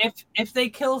do it. If they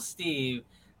kill Steve,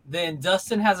 then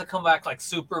Dustin has to come back like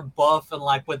super buff and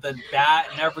like with a bat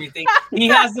and everything. He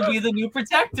has to be the new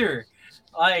protector.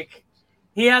 Like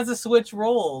he has to switch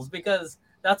roles because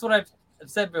that's what I've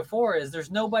said before is there's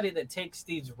nobody that takes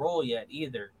Steve's role yet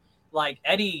either. Like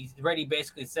Eddie already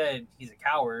basically said he's a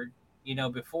coward,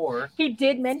 before. He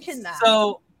did mention that.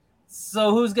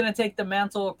 So who's gonna take the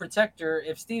mantle of protector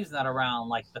if Steve's not around?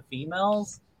 Like the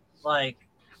females? Like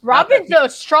Robin's a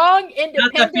strong,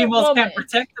 independent not that females woman. can't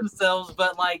protect themselves,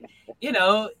 but like,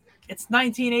 it's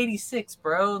 1986,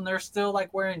 bro, and they're still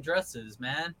like wearing dresses,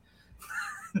 man.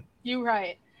 You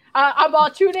right. I'm all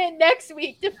tune in next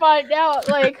week to find out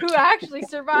like who actually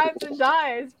survives and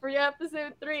dies for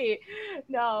episode 3.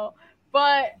 No,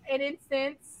 but in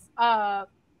instance, I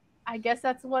guess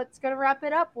that's what's gonna wrap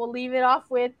it up. We'll leave it off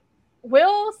with,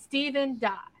 will Steven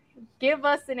die? Give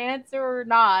us an answer or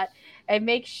not, and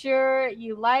make sure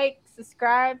you like,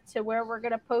 subscribe to where we're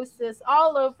gonna post this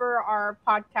all over our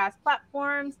podcast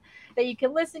platforms that you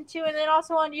can listen to, and then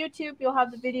also on YouTube you'll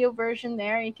have the video version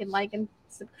there. You can like and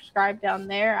subscribe down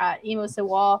there at Emo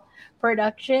Sawal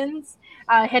Productions.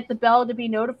 Hit the bell to be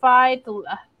notified to,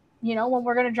 when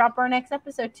we're going to drop our next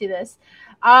episode to this.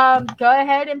 Go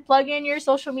ahead and plug in your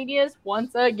social medias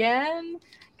once again,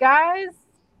 guys.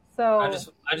 So I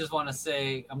just want to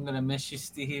say I'm going to miss you,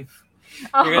 Steve.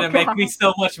 You're going to make me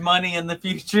so much money in the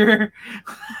future.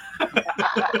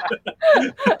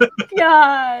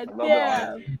 God,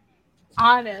 yeah.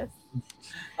 Honest.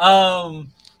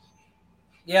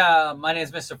 Yeah, my name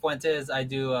is Mr. Fuentes. I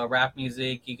do rap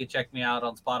music. You can check me out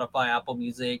on Spotify, Apple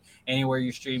Music, anywhere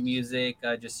you stream music.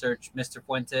 Just search Mr.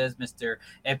 Fuentes, Mr.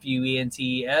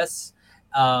 Fuentes.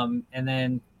 And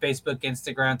then Facebook,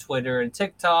 Instagram, Twitter, and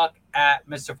TikTok at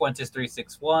Mr. Fuentes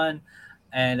 361.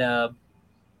 And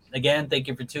again, thank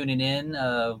you for tuning in.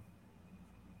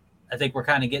 I think we're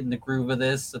kind of getting the groove of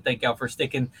this, so thank y'all for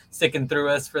sticking through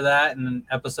us for that. And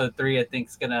episode 3, I think,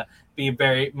 is gonna be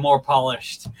very more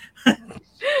polished.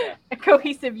 A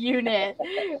cohesive unit.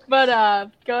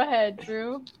 But go ahead,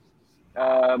 Drew.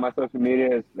 My social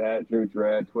media is at Drew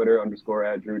Dredd, Twitter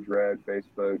 _ Drew Dredd,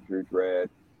 Facebook Drew Dredd,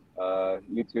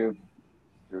 YouTube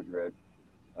Drew Dredd.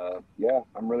 Yeah,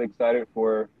 I'm really excited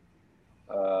for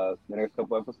the next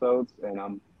couple episodes, and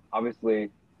I'm obviously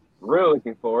really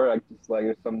looking forward.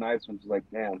 There's some nights I'm just like,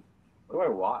 man, what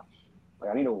do I watch? Like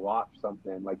I need to watch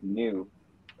something like new.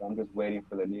 I'm just waiting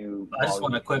for the new. I just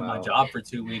want to quit my job for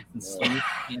 2 weeks and sleep.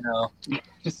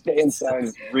 Just stay inside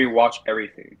and rewatch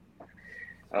everything.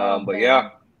 But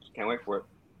yeah, can't wait for it.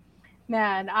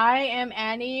 Man, I am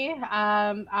Annie.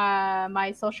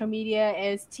 My social media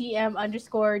is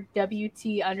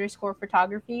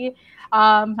TM_WT_photography.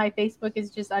 My Facebook is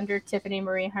just under Tiffany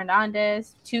Marie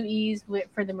Hernandez, 2 E's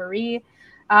for the Marie.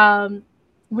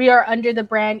 We are under the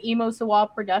brand Emo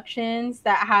Sawal Productions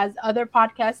that has other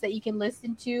podcasts that you can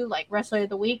listen to, like Wrestler of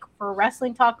the Week for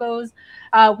wrestling tacos.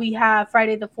 We have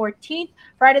Friday the 14th.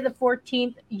 Friday the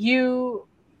 14th, UHD?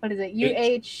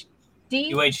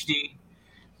 UHD.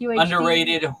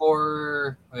 Underrated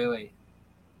horror. Wait.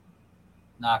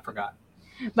 No, I forgot.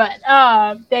 But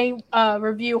they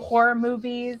review horror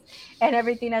movies and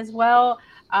everything as well.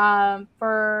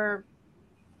 For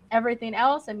everything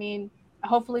else, I mean,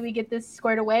 hopefully we get this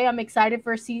squared away. I'm excited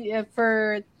for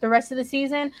the rest of the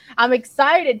season. I'm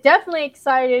excited, definitely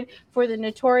excited for the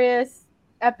Notorious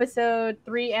episode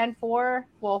 3 and 4.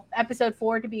 Well, episode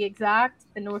 4 to be exact,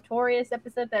 the Notorious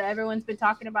episode that everyone's been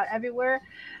talking about everywhere.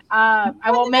 I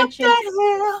won't mention.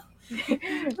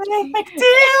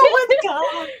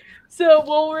 So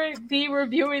we'll be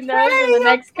reviewing those in the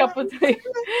next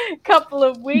couple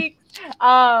of weeks.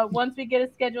 Once we get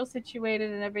a schedule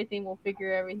situated and everything, we'll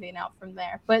figure everything out from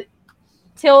there. But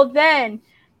till then,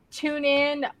 tune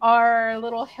in our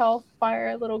little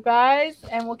Hellfire little guys,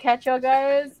 and we'll catch y'all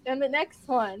guys in the next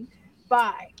one.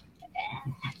 Bye.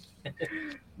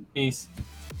 Peace.